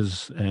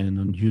places, and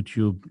on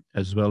YouTube,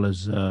 as well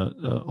as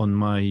on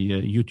my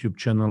YouTube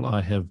channel.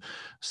 I have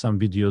some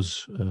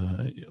videos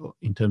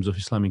in terms of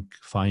Islamic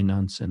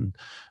finance and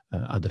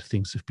other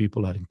things if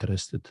people are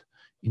interested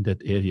in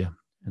that area.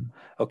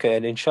 Okay,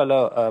 and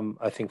inshallah,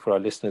 I think for our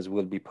listeners,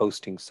 we'll be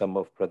posting some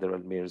of Brother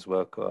Almir's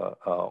work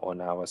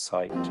on our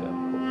site hopefully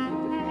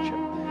in the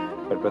future.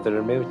 But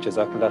Brother Almir,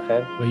 Jazakallah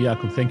khair. Wa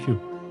iyaakum, thank you.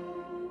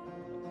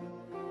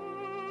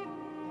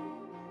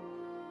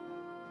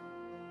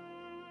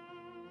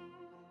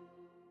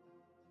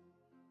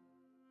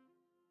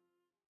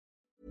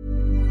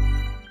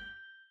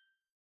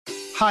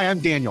 Hi, I'm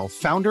Daniel,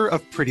 founder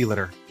of Pretty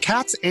Litter.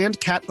 Cats and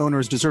cat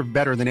owners deserve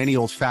better than any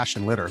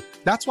old-fashioned litter.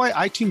 That's why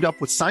I teamed up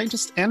with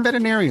scientists and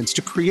veterinarians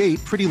to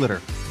create Pretty Litter.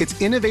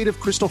 Its innovative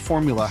crystal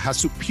formula has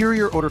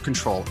superior odor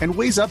control and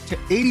weighs up to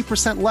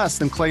 80% less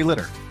than clay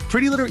litter.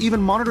 Pretty Litter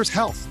even monitors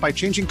health by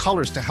changing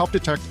colors to help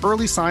detect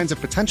early signs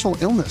of potential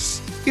illness.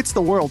 It's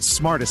the world's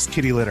smartest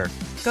kitty litter.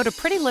 Go to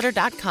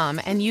prettylitter.com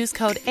and use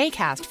code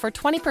ACAST for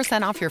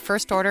 20% off your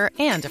first order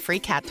and a free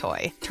cat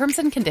toy. Terms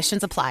and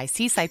conditions apply.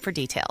 See site for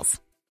details.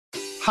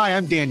 Hi,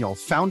 I'm Daniel,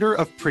 founder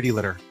of Pretty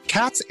Litter.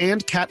 Cats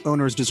and cat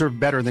owners deserve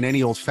better than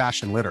any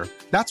old-fashioned litter.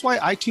 That's why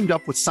I teamed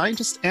up with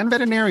scientists and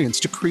veterinarians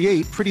to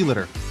create Pretty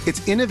Litter.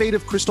 Its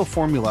innovative crystal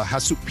formula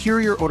has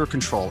superior odor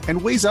control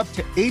and weighs up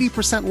to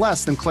 80%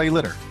 less than clay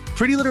litter.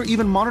 Pretty Litter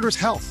even monitors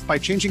health by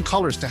changing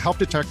colors to help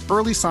detect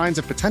early signs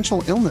of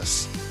potential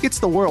illness. It's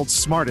the world's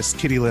smartest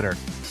kitty litter.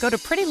 Go to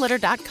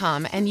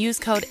prettylitter.com and use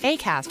code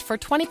ACAST for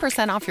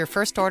 20% off your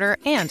first order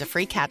and a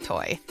free cat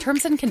toy.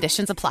 Terms and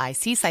conditions apply.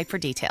 See site for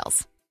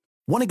details.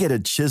 Want to get a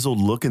chiseled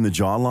look in the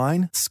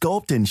jawline?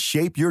 Sculpt and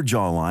shape your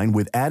jawline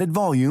with added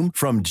volume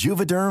from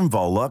Juvederm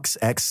Volux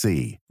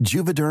XC.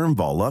 Juvederm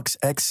Volux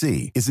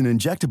XC is an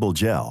injectable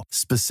gel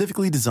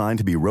specifically designed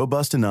to be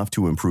robust enough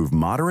to improve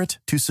moderate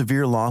to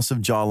severe loss of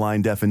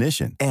jawline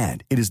definition.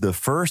 And it is the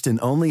first and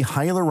only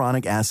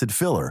hyaluronic acid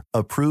filler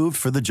approved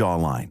for the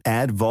jawline.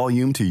 Add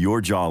volume to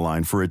your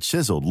jawline for a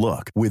chiseled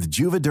look with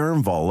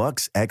Juvederm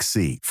Volux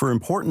XC. For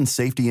important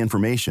safety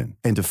information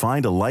and to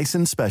find a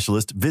licensed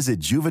specialist, visit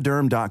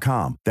Juvederm.com.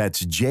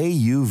 That's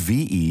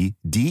Juvederm.com.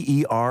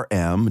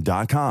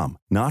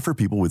 Not for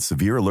people with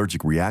severe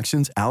allergic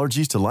reactions,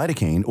 allergies to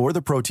lidocaine, or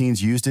the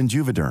proteins used in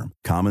Juvederm.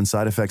 Common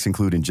side effects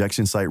include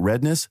injection site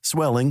redness,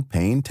 swelling,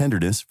 pain,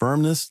 tenderness,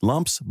 firmness,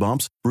 lumps,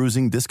 bumps,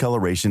 bruising,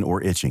 discoloration,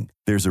 or itching.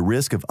 There's a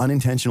risk of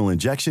unintentional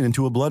injection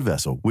into a blood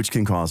vessel, which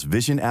can cause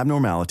vision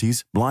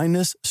abnormalities,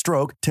 blindness,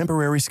 stroke,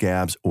 temporary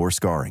scabs, or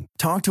scarring.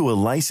 Talk to a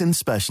licensed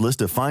specialist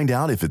to find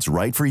out if it's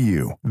right for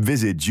you.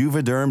 Visit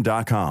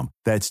Juvederm.com.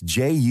 That's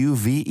JUVEDERM.com.